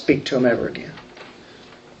to speak to them ever again.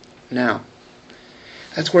 Now,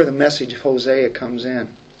 that's where the message of Hosea comes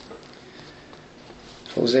in.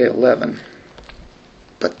 Hosea 11.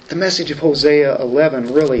 But the message of Hosea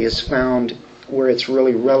 11 really is found where it's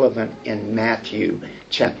really relevant in Matthew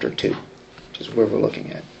chapter 2, which is where we're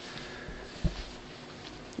looking at.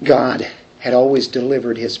 God had always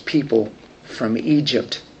delivered His people from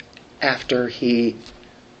Egypt after He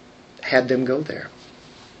had them go there.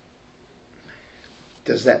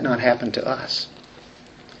 Does that not happen to us?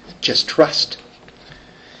 Just trust.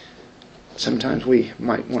 Sometimes we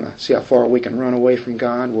might want to see how far we can run away from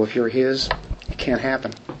God. Well, if you're His, it can't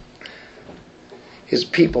happen. His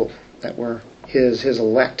people that were His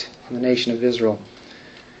elect in the nation of Israel,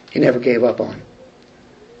 He never gave up on.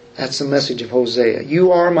 That's the message of Hosea.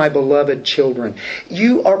 You are my beloved children.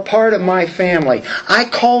 You are part of my family. I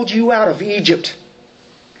called you out of Egypt.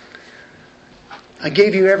 I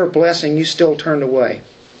gave you every blessing. You still turned away.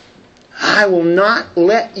 I will not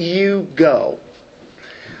let you go.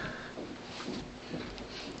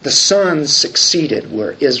 The sons succeeded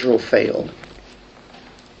where Israel failed.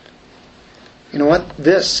 You know what?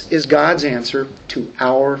 This is God's answer to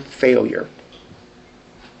our failure.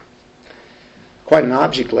 Quite an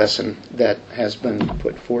object lesson that has been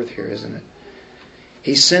put forth here, isn't it?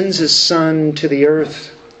 He sends His Son to the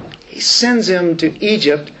earth. He sends Him to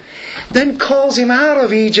Egypt, then calls Him out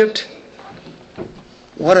of Egypt.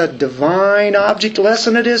 What a divine object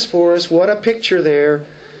lesson it is for us. What a picture there.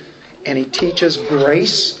 And He teaches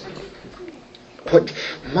grace. What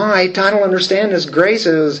I don't understand this grace.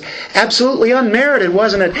 It was absolutely unmerited,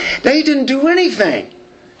 wasn't it? They didn't do anything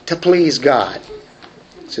to please God.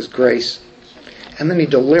 It's His grace. And then He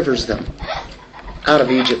delivers them out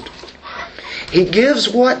of Egypt. He gives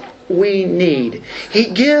what we need. He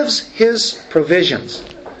gives His provisions.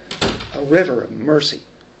 A river of mercy.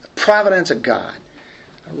 The providence of God.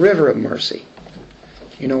 A river of mercy.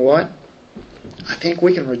 You know what? I think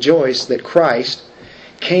we can rejoice that Christ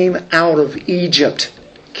came out of Egypt.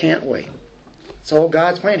 Can't we? It's all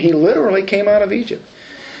God's plan. He literally came out of Egypt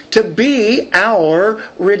to be our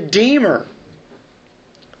Redeemer.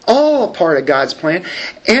 All a part of God's plan.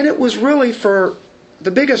 And it was really for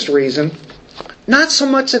the biggest reason, not so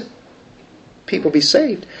much that people be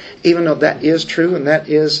saved, even though that is true and that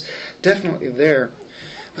is definitely there,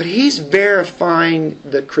 but He's verifying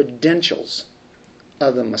the credentials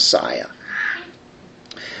of the Messiah.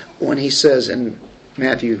 When He says in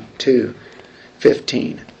Matthew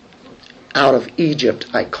 2:15, out of Egypt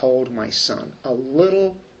I called my son. A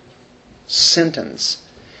little sentence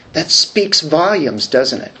that speaks volumes,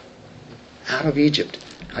 doesn't it? Out of Egypt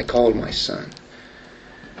I called my son.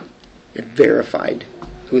 It verified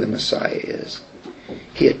who the Messiah is.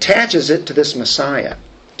 He attaches it to this Messiah.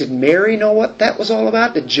 Did Mary know what that was all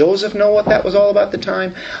about? Did Joseph know what that was all about at the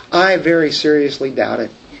time? I very seriously doubt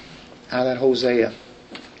it. Out of that Hosea.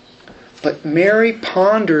 But Mary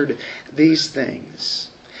pondered these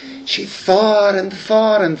things. She thought and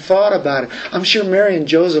thought and thought about it. I'm sure Mary and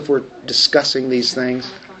Joseph were discussing these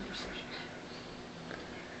things.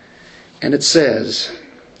 And it says,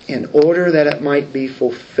 in order that it might be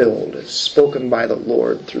fulfilled, as spoken by the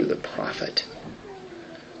Lord through the prophet.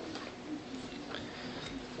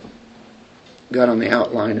 Got on the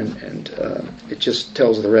outline and it just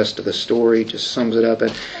tells the rest of the story, just sums it up.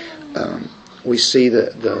 And we see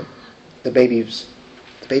the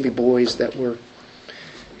baby boys that were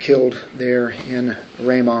killed there in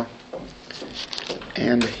Ramah.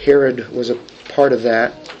 And Herod was a part of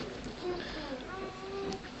that.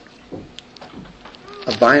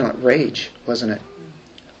 A violent rage, wasn't it?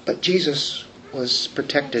 But Jesus was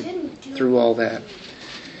protected through all that.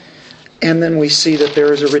 And then we see that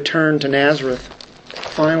there is a return to Nazareth.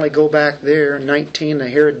 Finally go back there. 19,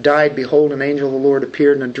 Herod died. Behold, an angel of the Lord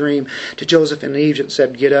appeared in a dream to Joseph in Egypt and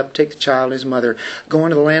said, get up, take the child and his mother, go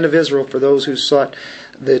into the land of Israel, for those who sought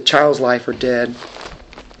the child's life are dead.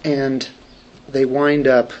 And they wind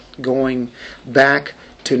up going back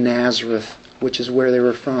to Nazareth, which is where they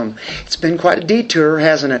were from. It's been quite a detour,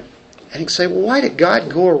 hasn't it? And you can say, well, why did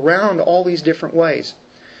God go around all these different ways?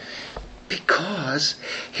 Because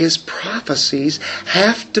His prophecies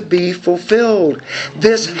have to be fulfilled.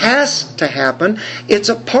 This has to happen. It's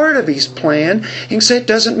a part of His plan. You can say it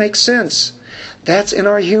doesn't make sense. That's in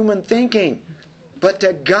our human thinking. But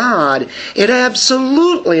to God, it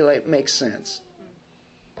absolutely makes sense.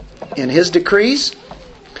 In His decrees,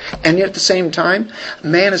 and yet at the same time,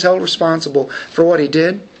 man is held responsible for what he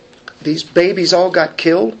did. These babies all got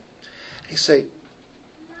killed. You say,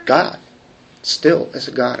 God still is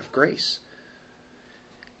a God of grace.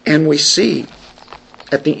 And we see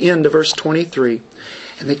at the end of verse 23,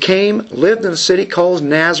 and they came, lived in a city called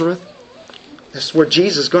Nazareth. This is where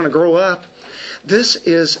Jesus is going to grow up. This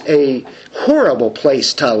is a horrible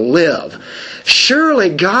place to live. Surely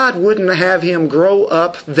God wouldn't have Him grow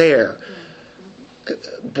up there.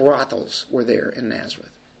 Brothels were there in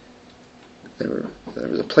Nazareth. There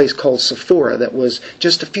was a place called Sephora that was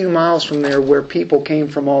just a few miles from there, where people came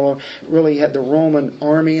from all over. Really had the Roman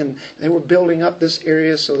army, and they were building up this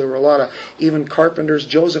area, so there were a lot of even carpenters.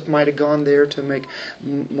 Joseph might have gone there to make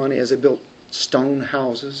money as they built stone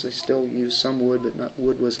houses. They still use some wood, but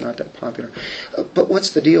wood was not that popular. But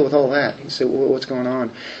what's the deal with all that? You say, well, what's going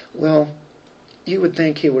on? Well, you would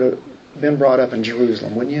think he would have been brought up in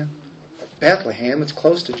Jerusalem, wouldn't you? Bethlehem, it's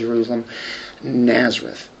close to Jerusalem.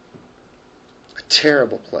 Nazareth, a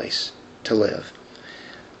terrible place to live.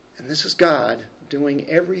 And this is God doing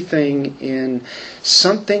everything in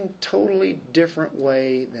something totally different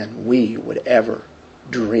way than we would ever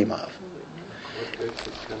dream of.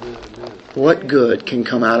 What good can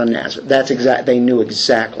come out of Nazareth? They knew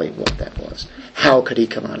exactly what that was. How could he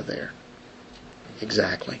come out of there?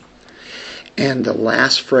 Exactly. And the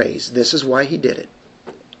last phrase, this is why he did it.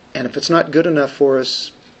 And if it's not good enough for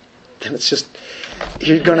us, then it's just,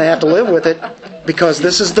 you're going to have to live with it, because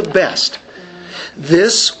this is the best.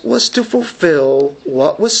 This was to fulfill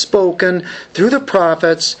what was spoken through the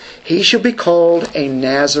prophets. He shall be called a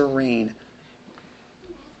Nazarene.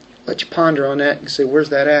 Let you ponder on that and say, where's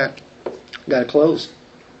that at? Got to close.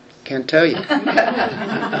 Can't tell you.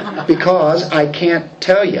 Because I can't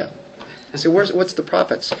tell you. I say, what's the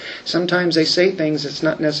prophets? Sometimes they say things that's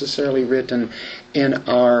not necessarily written in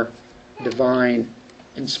our divine,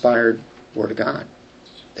 inspired Word of God.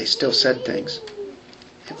 They still said things.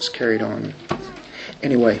 It was carried on.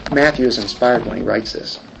 Anyway, Matthew is inspired when he writes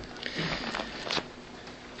this.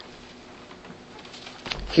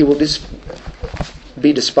 He will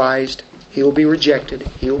be despised. He will be rejected.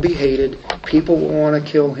 He will be hated. People will want to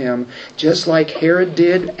kill him, just like Herod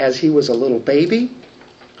did as he was a little baby.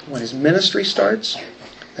 When his ministry starts,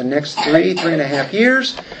 the next 3.5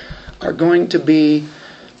 years are going to be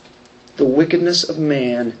the wickedness of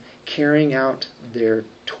man carrying out their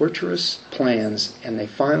torturous plans, and they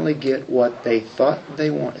finally get what they thought they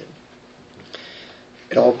wanted.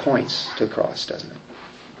 It all points to the cross, doesn't it?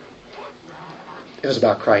 It was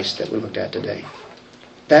about Christ that we looked at today.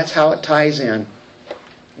 That's how it ties in,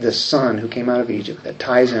 this son who came out of Egypt, that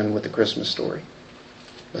ties in with the Christmas story.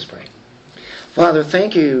 Let's pray. Father,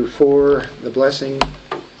 thank you for the blessing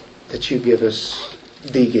that you give us,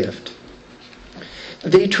 the gift.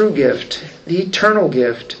 The true gift, the eternal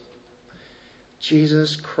gift,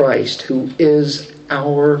 Jesus Christ, who is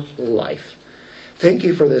our life. Thank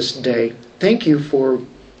you for this day. Thank you for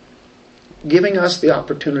giving us the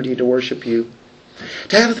opportunity to worship you,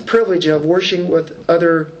 to have the privilege of worshiping with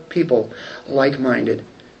other people like-minded.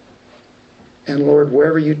 And Lord,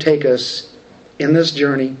 wherever you take us in this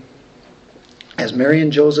journey, as Mary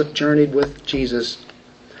and Joseph journeyed with Jesus,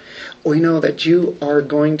 we know that you are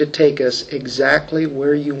going to take us exactly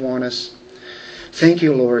where you want us. Thank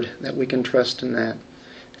you, Lord, that we can trust in that.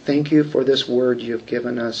 Thank you for this word you have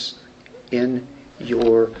given us in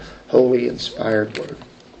your holy, inspired word.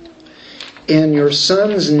 In your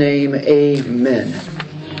Son's name, amen.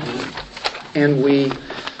 And we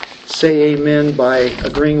say amen by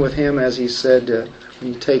agreeing with him as he said,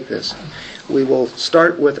 when you take this. We will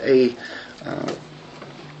start with a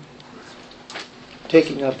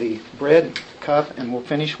taking of the bread cup, and we'll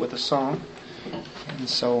finish with a song. And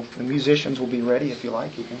so the musicians will be ready. If you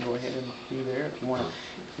like, you can go ahead and be there. If you want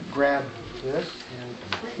to grab this, and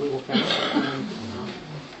we will finish. And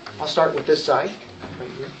I'll start with this side, right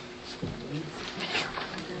here.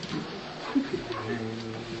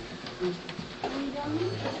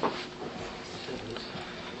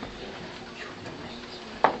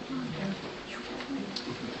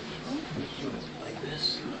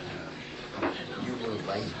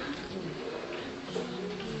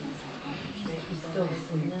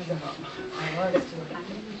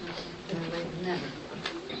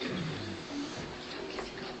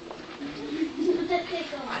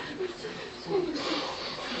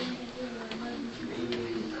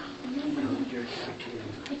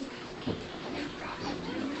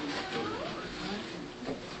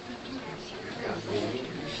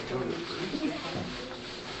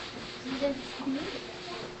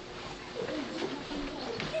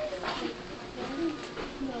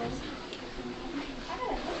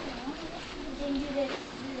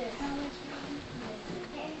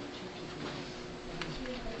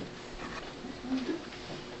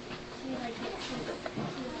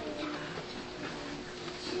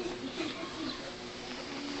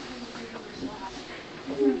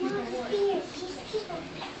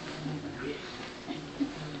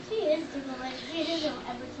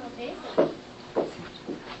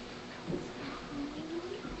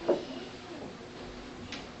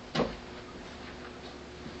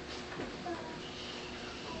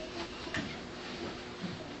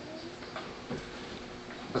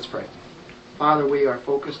 Let's pray. Father, we are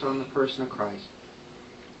focused on the person of Christ.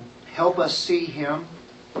 Help us see Him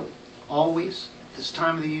always, this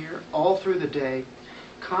time of the year, all through the day.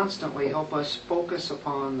 Constantly help us focus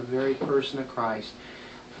upon the very person of Christ.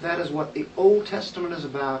 For that is what the Old Testament is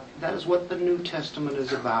about. That is what the New Testament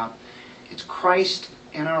is about. It's Christ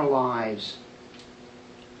in our lives.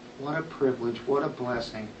 What a privilege, what a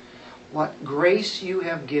blessing. What grace you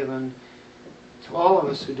have given to all of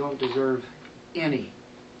us who don't deserve any.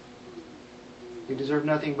 We deserve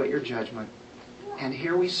nothing but your judgment. And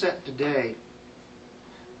here we sit today,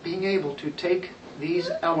 being able to take these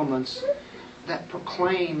elements that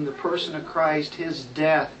proclaim the person of Christ, His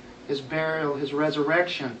death, His burial, His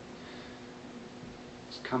resurrection.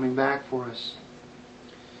 He's coming back for us.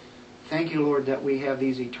 Thank you, Lord, that we have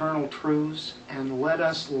these eternal truths, and let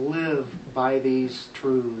us live by these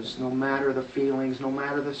truths, no matter the feelings, no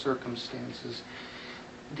matter the circumstances.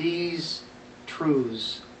 These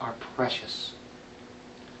truths are precious.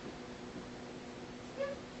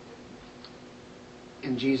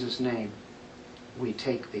 In Jesus' name, we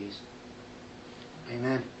take these.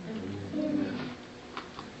 Amen. Amen.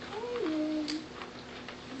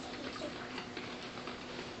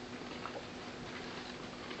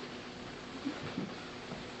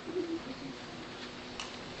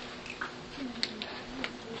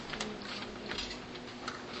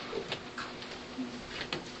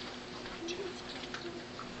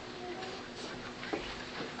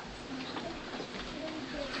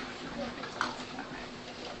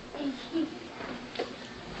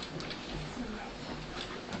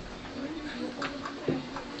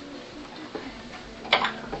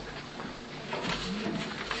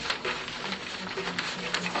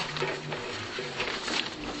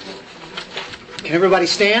 Can everybody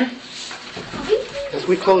stand? As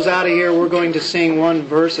we close out of here, we're going to sing one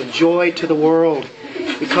verse of joy to the world,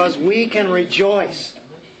 because we can rejoice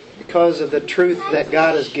because of the truth that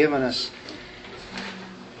God has given us.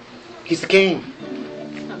 He's the King.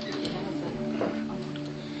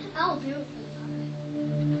 I'll do it.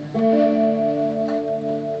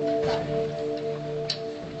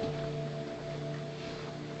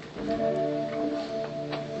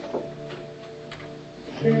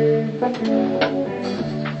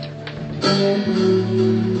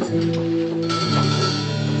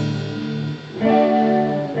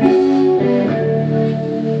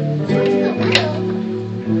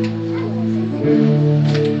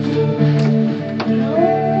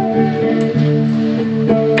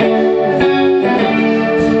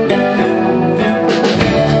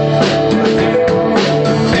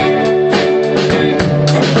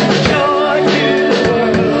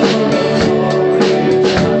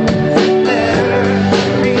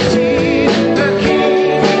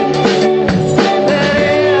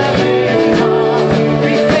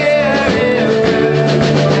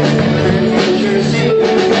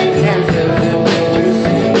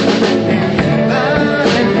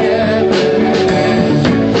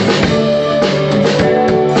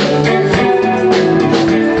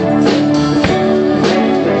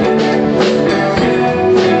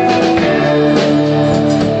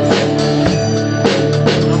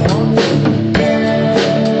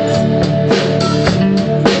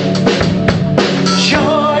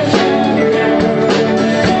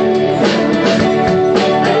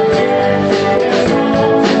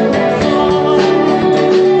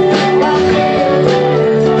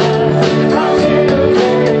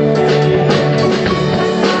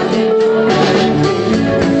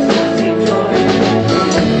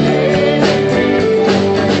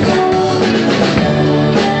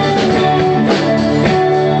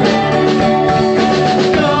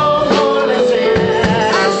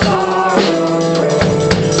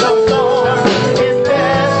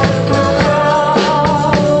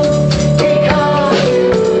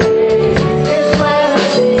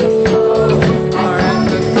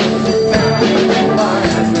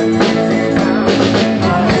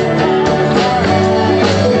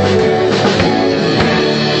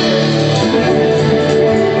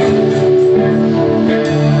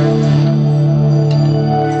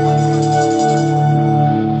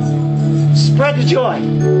 Spread the joy.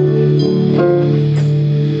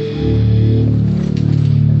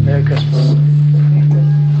 Merry Christmas.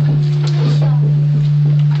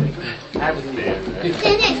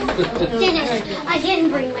 Dennis, I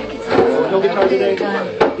didn't bring my guitar. No guitar today?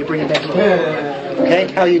 You bring it back here.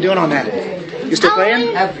 Okay, how are you doing on that? You still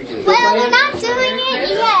playing? Well, we're not doing it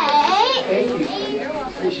yet. Thank you.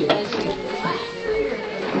 Appreciate it.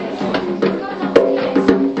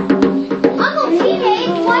 Uncle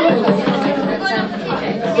TJ, what is it?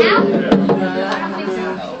 Now?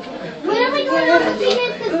 When are we going to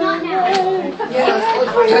TJ's? Because not now.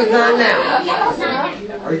 Who's not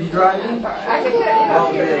now? Are you driving? I can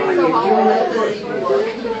tell you.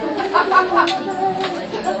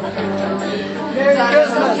 Merry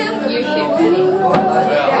Christmas. You should be.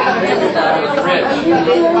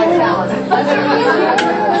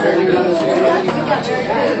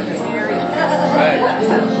 Right.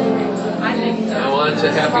 I want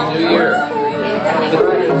to Happy New Year.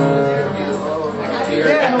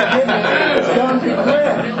 Gone too quick.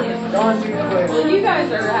 Gone too quick. Well, you guys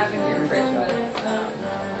are having your Christmas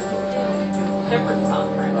different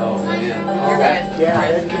conference. Oh, man. Your guys'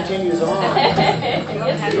 Yeah, that continues on.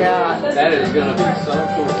 Yeah. That is going to be so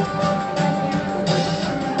cool.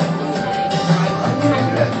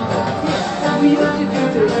 We used to do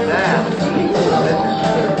this now.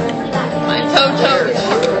 My toe.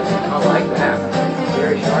 I like that.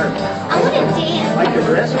 Very sharp. I want to I dance. like the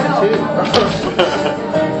dress one too.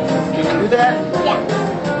 Can you do that? Yeah.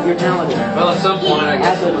 You're talented. Well, at some point, I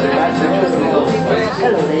guess I'm going to have to use the old face.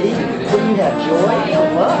 Hello, lady. What do you have? Joy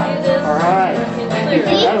and love. All right.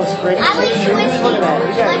 See? That was great. I like twisting. Look at that. You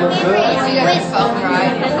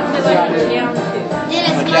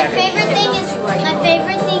guys My look favorite good. is twisting. Dennis, my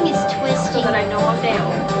favorite thing is twisting. But I know I'm down.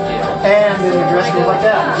 And then the dress goes like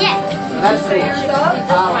that. Yeah. That's cool. I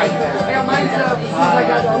like that. Yeah, mine's up. I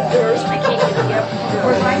got downstairs. I can't get it up. Of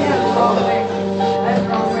course, I have it all the way.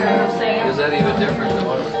 Is that even different than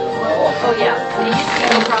what it was doing? Oh, yeah. It used to be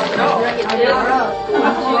no problem at all. It did.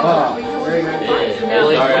 Oh, very good.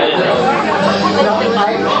 Really? All right.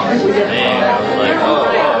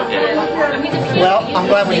 Well, I'm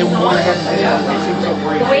glad we went ahead and did that. It seems so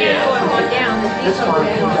brief. The way I know I'm going down is It's fine.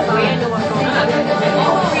 the way I know I'm going up.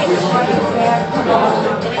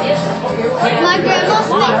 My grandma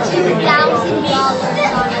spent $2,000 on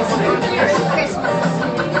us for Christmas.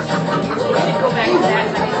 Go back to that.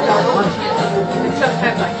 And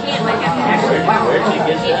sometimes I can't. I have to actually. Where did you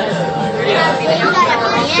get that? We got a piano.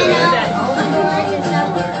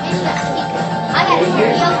 I got a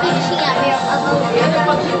karaoke machine up here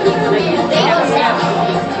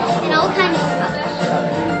and all kinds of stuff.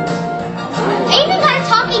 I even got a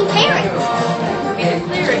talking parrot.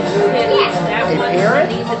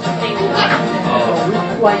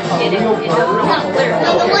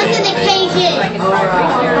 No, the ones in the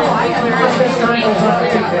cages.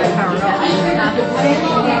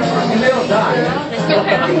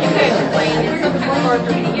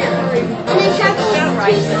 And then Chuckle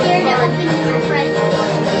was too scared to open his presents.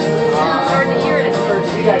 Hard to hear it at first.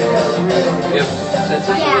 If, since it's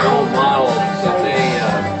an old model, if they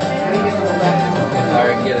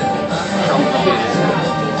are get it troubleshooted,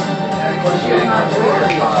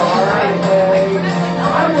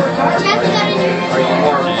 Chuckle got a new are you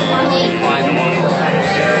more inclined to want to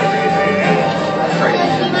so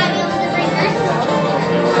you might be able to bring hers.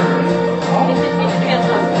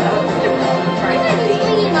 I'm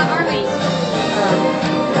swinging my arms.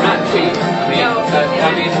 not cheap? I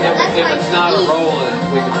mean, if it's not a roll, then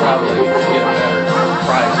we could probably get a better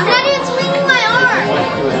price. I'm not even swinging my arm. Once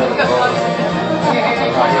you do another roll.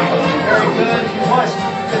 Very good. You must.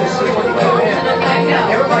 Good to see you come in.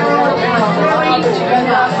 Everybody wrote down all the lines that you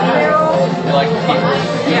got. You like to keep it as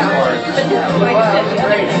far as,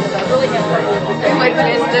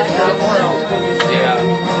 yeah.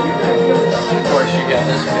 Of course, you got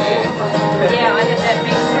this big. Yeah, I got that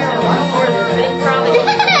big before the big probably on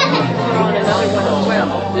another one as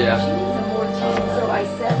well. Yeah. So I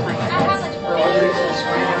set my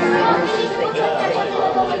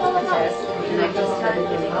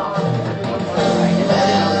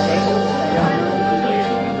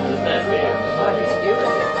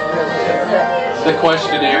The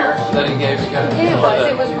questionnaire that he gave you guys.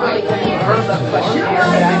 It was really good. Heard that questionnaire,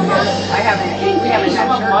 but we haven't had church.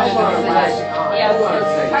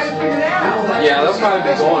 Yeah, they'll probably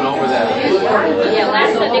be going over that. Yeah,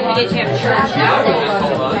 last Sunday we didn't have church. Yeah, we just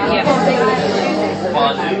hold on. Yeah.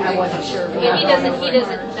 I wasn't sure. And he doesn't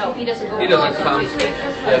go. He doesn't come. Yeah, he doesn't come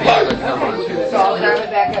on Tuesday.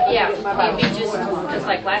 Yeah, he just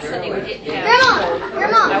like last Sunday we didn't have.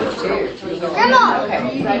 Grandma! I would just go until he goes. Grandma!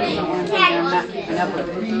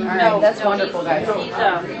 No, that's wonderful, guys.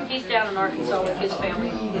 He's down in Arkansas with his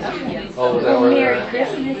family. Oh, is that where they're at?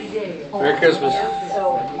 Merry Christmas.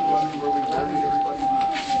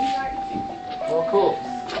 Well, cool.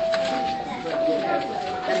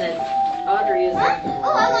 And then Audrey is Oh,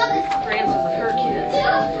 I love this. grandson with her kids.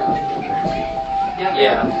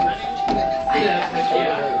 Yeah.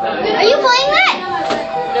 Are you playing that?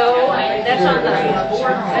 No, that's on the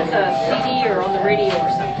board. That's a CD or on the radio or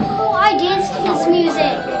something. Oh, I dance to this music.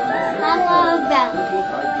 I love that.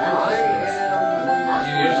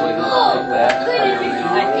 You usually don't like that.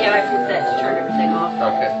 Yeah, I put that to turn everything off.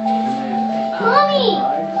 Okay.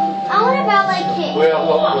 like it. Well,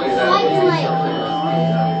 hopefully I that like will the be light. something.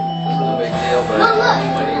 This is a big deal, but Mom, look.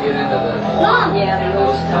 when you get into the Mom.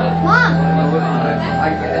 those kind of Mom. I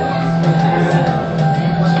get it.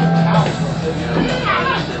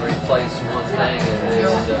 just to replace one thing and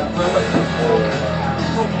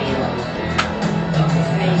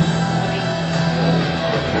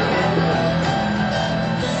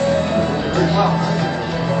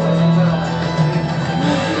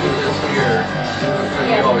it's here.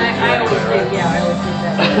 Yeah, I always do. Yeah, I always do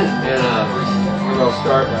that. And we're gonna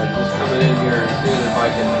start by just coming in here and seeing if I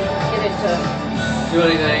can Get it to. do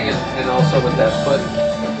anything, and also with that foot,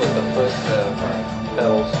 with the foot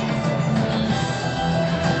pedals.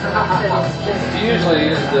 You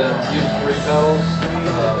usually use 3 pedals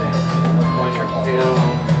when you're piano.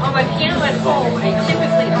 On my piano at home, I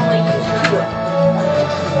typically only use 2 of them.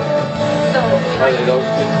 So, Are they those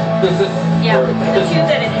two? yeah, Or- the 2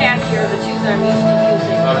 that it has here are the 2 that I'm used to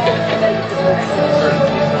using. Okay. And then it's the rest. All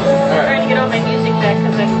I'm trying right. to get all my music back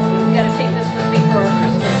because I've got to take this with me for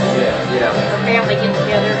Christmas. Yeah. Our family get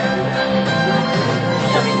together.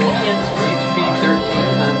 Coming weekend. Each feet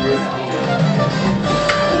 1,300.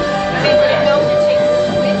 I mean, would it help to take this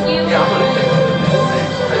with you? Yeah, I'm gonna take it.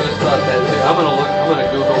 I just thought that too. I'm gonna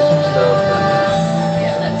Google some stuff.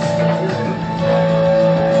 Yeah, that's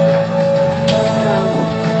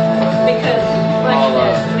because, like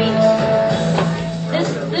I mean,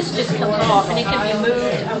 this just comes off and it can be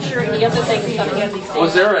moved. I'm sure the other things coming out of these things.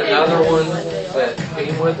 Was there another one that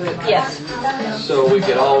came with it? Yes. So we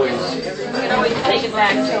could always. You can always take it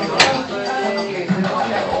back to.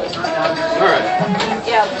 All right.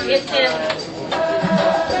 Yeah, it's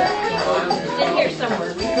in here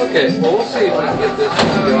somewhere. Okay. Well, we'll see if we can get this one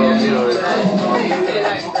to go. You know, if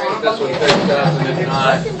this one fixed up, and if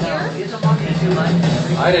not,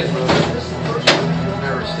 I didn't move it. I've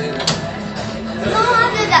never seen it. No, I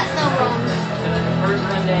did that so wrong. First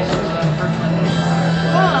Monday.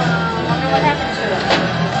 Oh, I wonder what happened to it.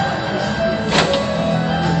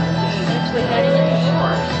 Actually heading in the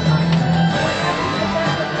shores.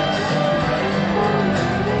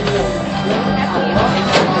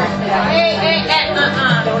 Hey,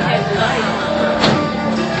 don't have the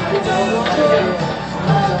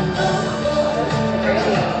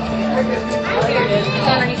Here it is. It's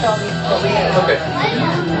underneath all these books. Okay.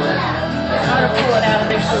 I'm gonna pull it out of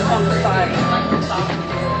there so it's on the side.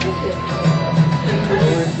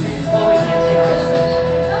 Oh, we can't see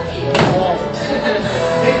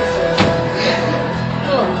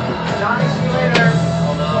Johnny, see you later.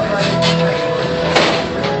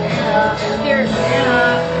 Here's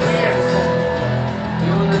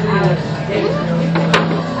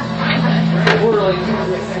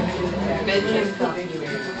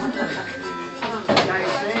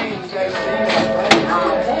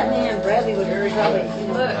That man Bradley would probably,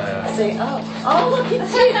 say, oh, look at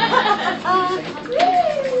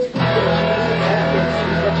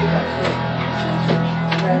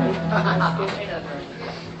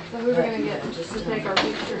So who are we gonna get just to take our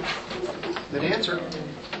picture? Good answer.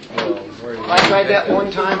 I tried that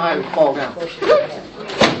one time, I would fall down.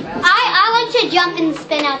 I like to jump and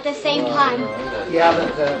spin at the same time. Yeah,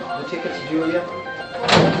 the tickets, Julia.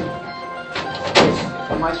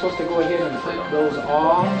 Am I supposed to go ahead and print those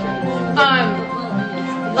off?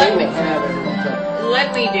 Let me Have everyone to-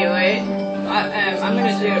 let me do it. I'm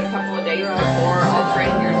gonna do it a couple of days before. I'll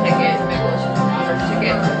print your ticket, maybe we'll just print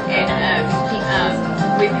your ticket, and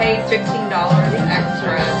we paid $15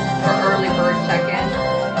 extra for early bird check-in,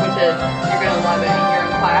 which is you're gonna love it. And you're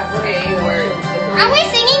in class A where the three Are we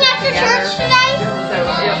singing after church today? So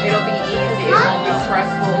it'll be easy. It won't be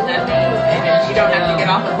stressful, nothing, and you don't have to get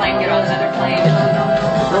off the plane, get on another plane.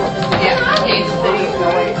 Yeah, Kansas City.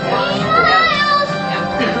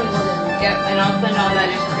 Yep, and I'll send all that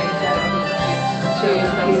information to you.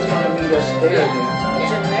 He's going to meet us there.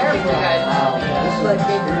 It's in there, Good. it's like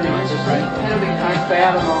they do. It'll be fine.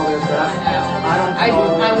 Bad and all this, but I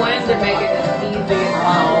don't know. I wanted to make it as easy as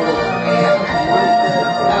possible.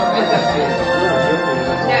 No, it's okay. No,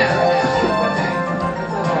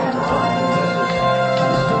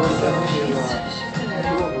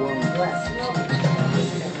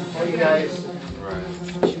 How you guys?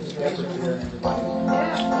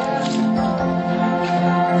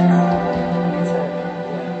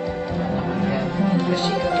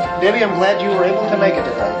 Debbie, I'm glad you were able to make it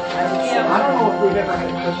today. I don't know if we've ever had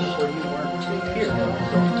a Christmas where you weren't here.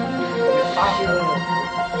 It's possible.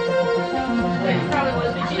 It probably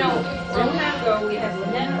was, but you know, a long time ago we had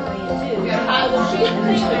Natalie too. Yeah.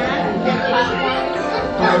 And they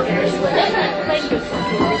I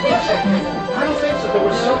don't think so. There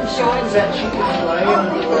were some songs that she could play on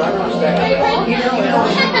the records that, even though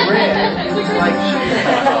she read, like she.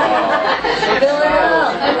 Fill it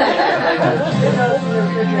out.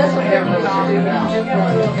 That's what everyone should do now.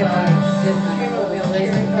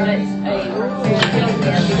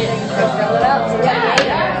 Fill it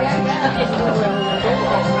out.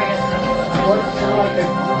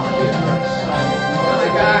 The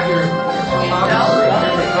guy here,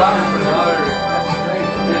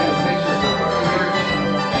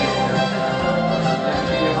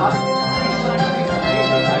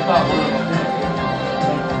 I thought one of them.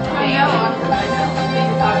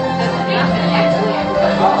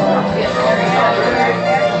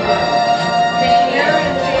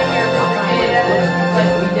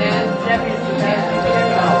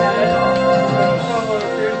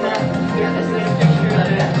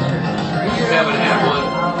 You haven't had one.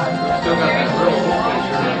 Still got that real old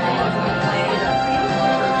picture of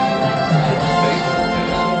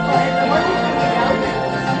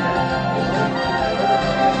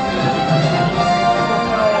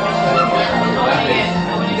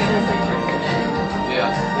yeah,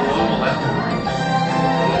 the little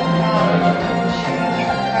left.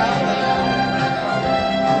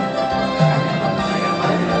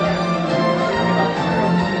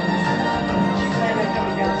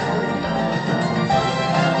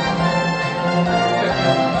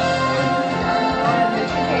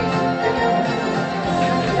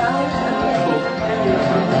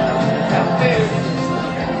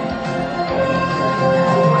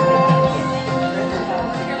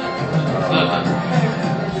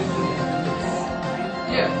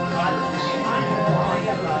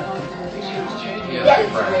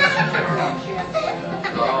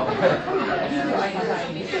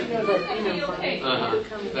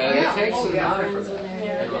 It takes some time for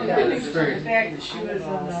that. Good experience.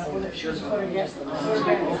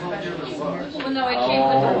 Well, no, I came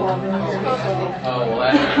with Oh,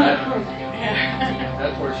 well,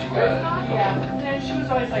 that's where she got it. Yeah, she was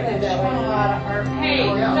always like that. She won a lot of art. Hey,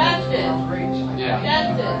 Justice. Yeah.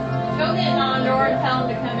 Justice. Go get Nondor and tell him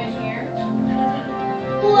to come in here.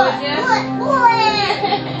 What? What, boy?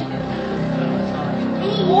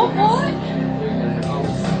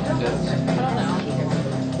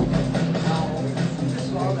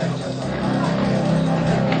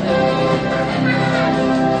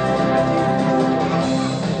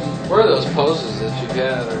 Where are those poses that you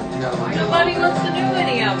got? Or you got like, Nobody wants to do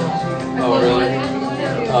any of them. oh, really?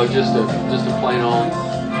 Oh, just a plain old.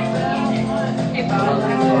 Hey,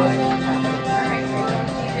 Bob.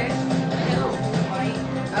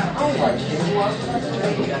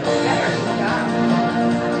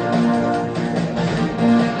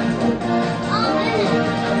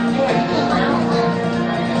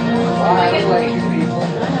 I like you people.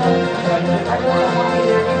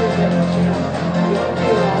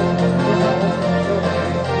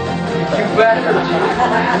 You better.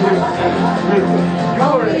 You're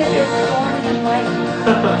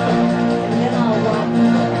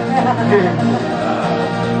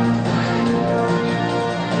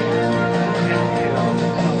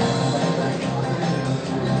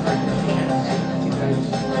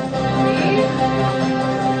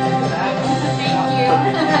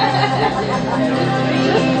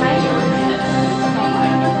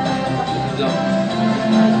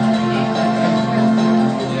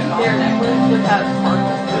Their necklace without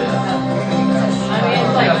sparkles. I mean,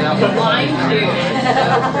 it's like blind too. It's so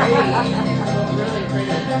pretty. Really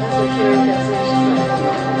pretty.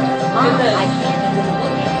 Mom, I can't even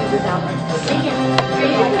look at you without seeing.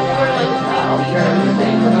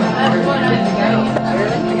 That's one of the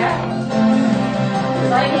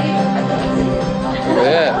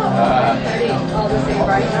Yeah.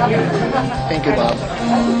 Thank you, Bob.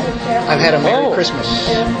 I've had a Merry Oh. Christmas.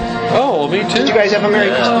 Oh, well, me too. Did you guys have a Merry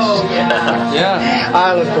Christmas? Yeah.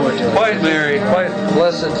 I look forward to it. Quite merry, quite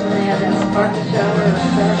blessed.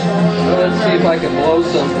 Let's see if I can blow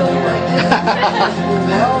something here.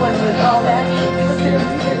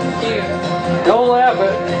 Don't laugh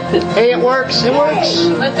it. Hey, it works. It works.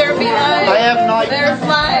 Let there be light. I have not. There's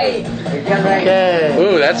light. Okay.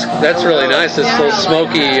 Ooh, that's really nice. This little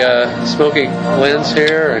smoky lens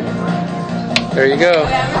here. And there you go.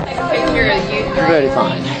 I'm gonna take a picture of you. Very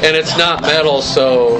fine. And it's not metal, so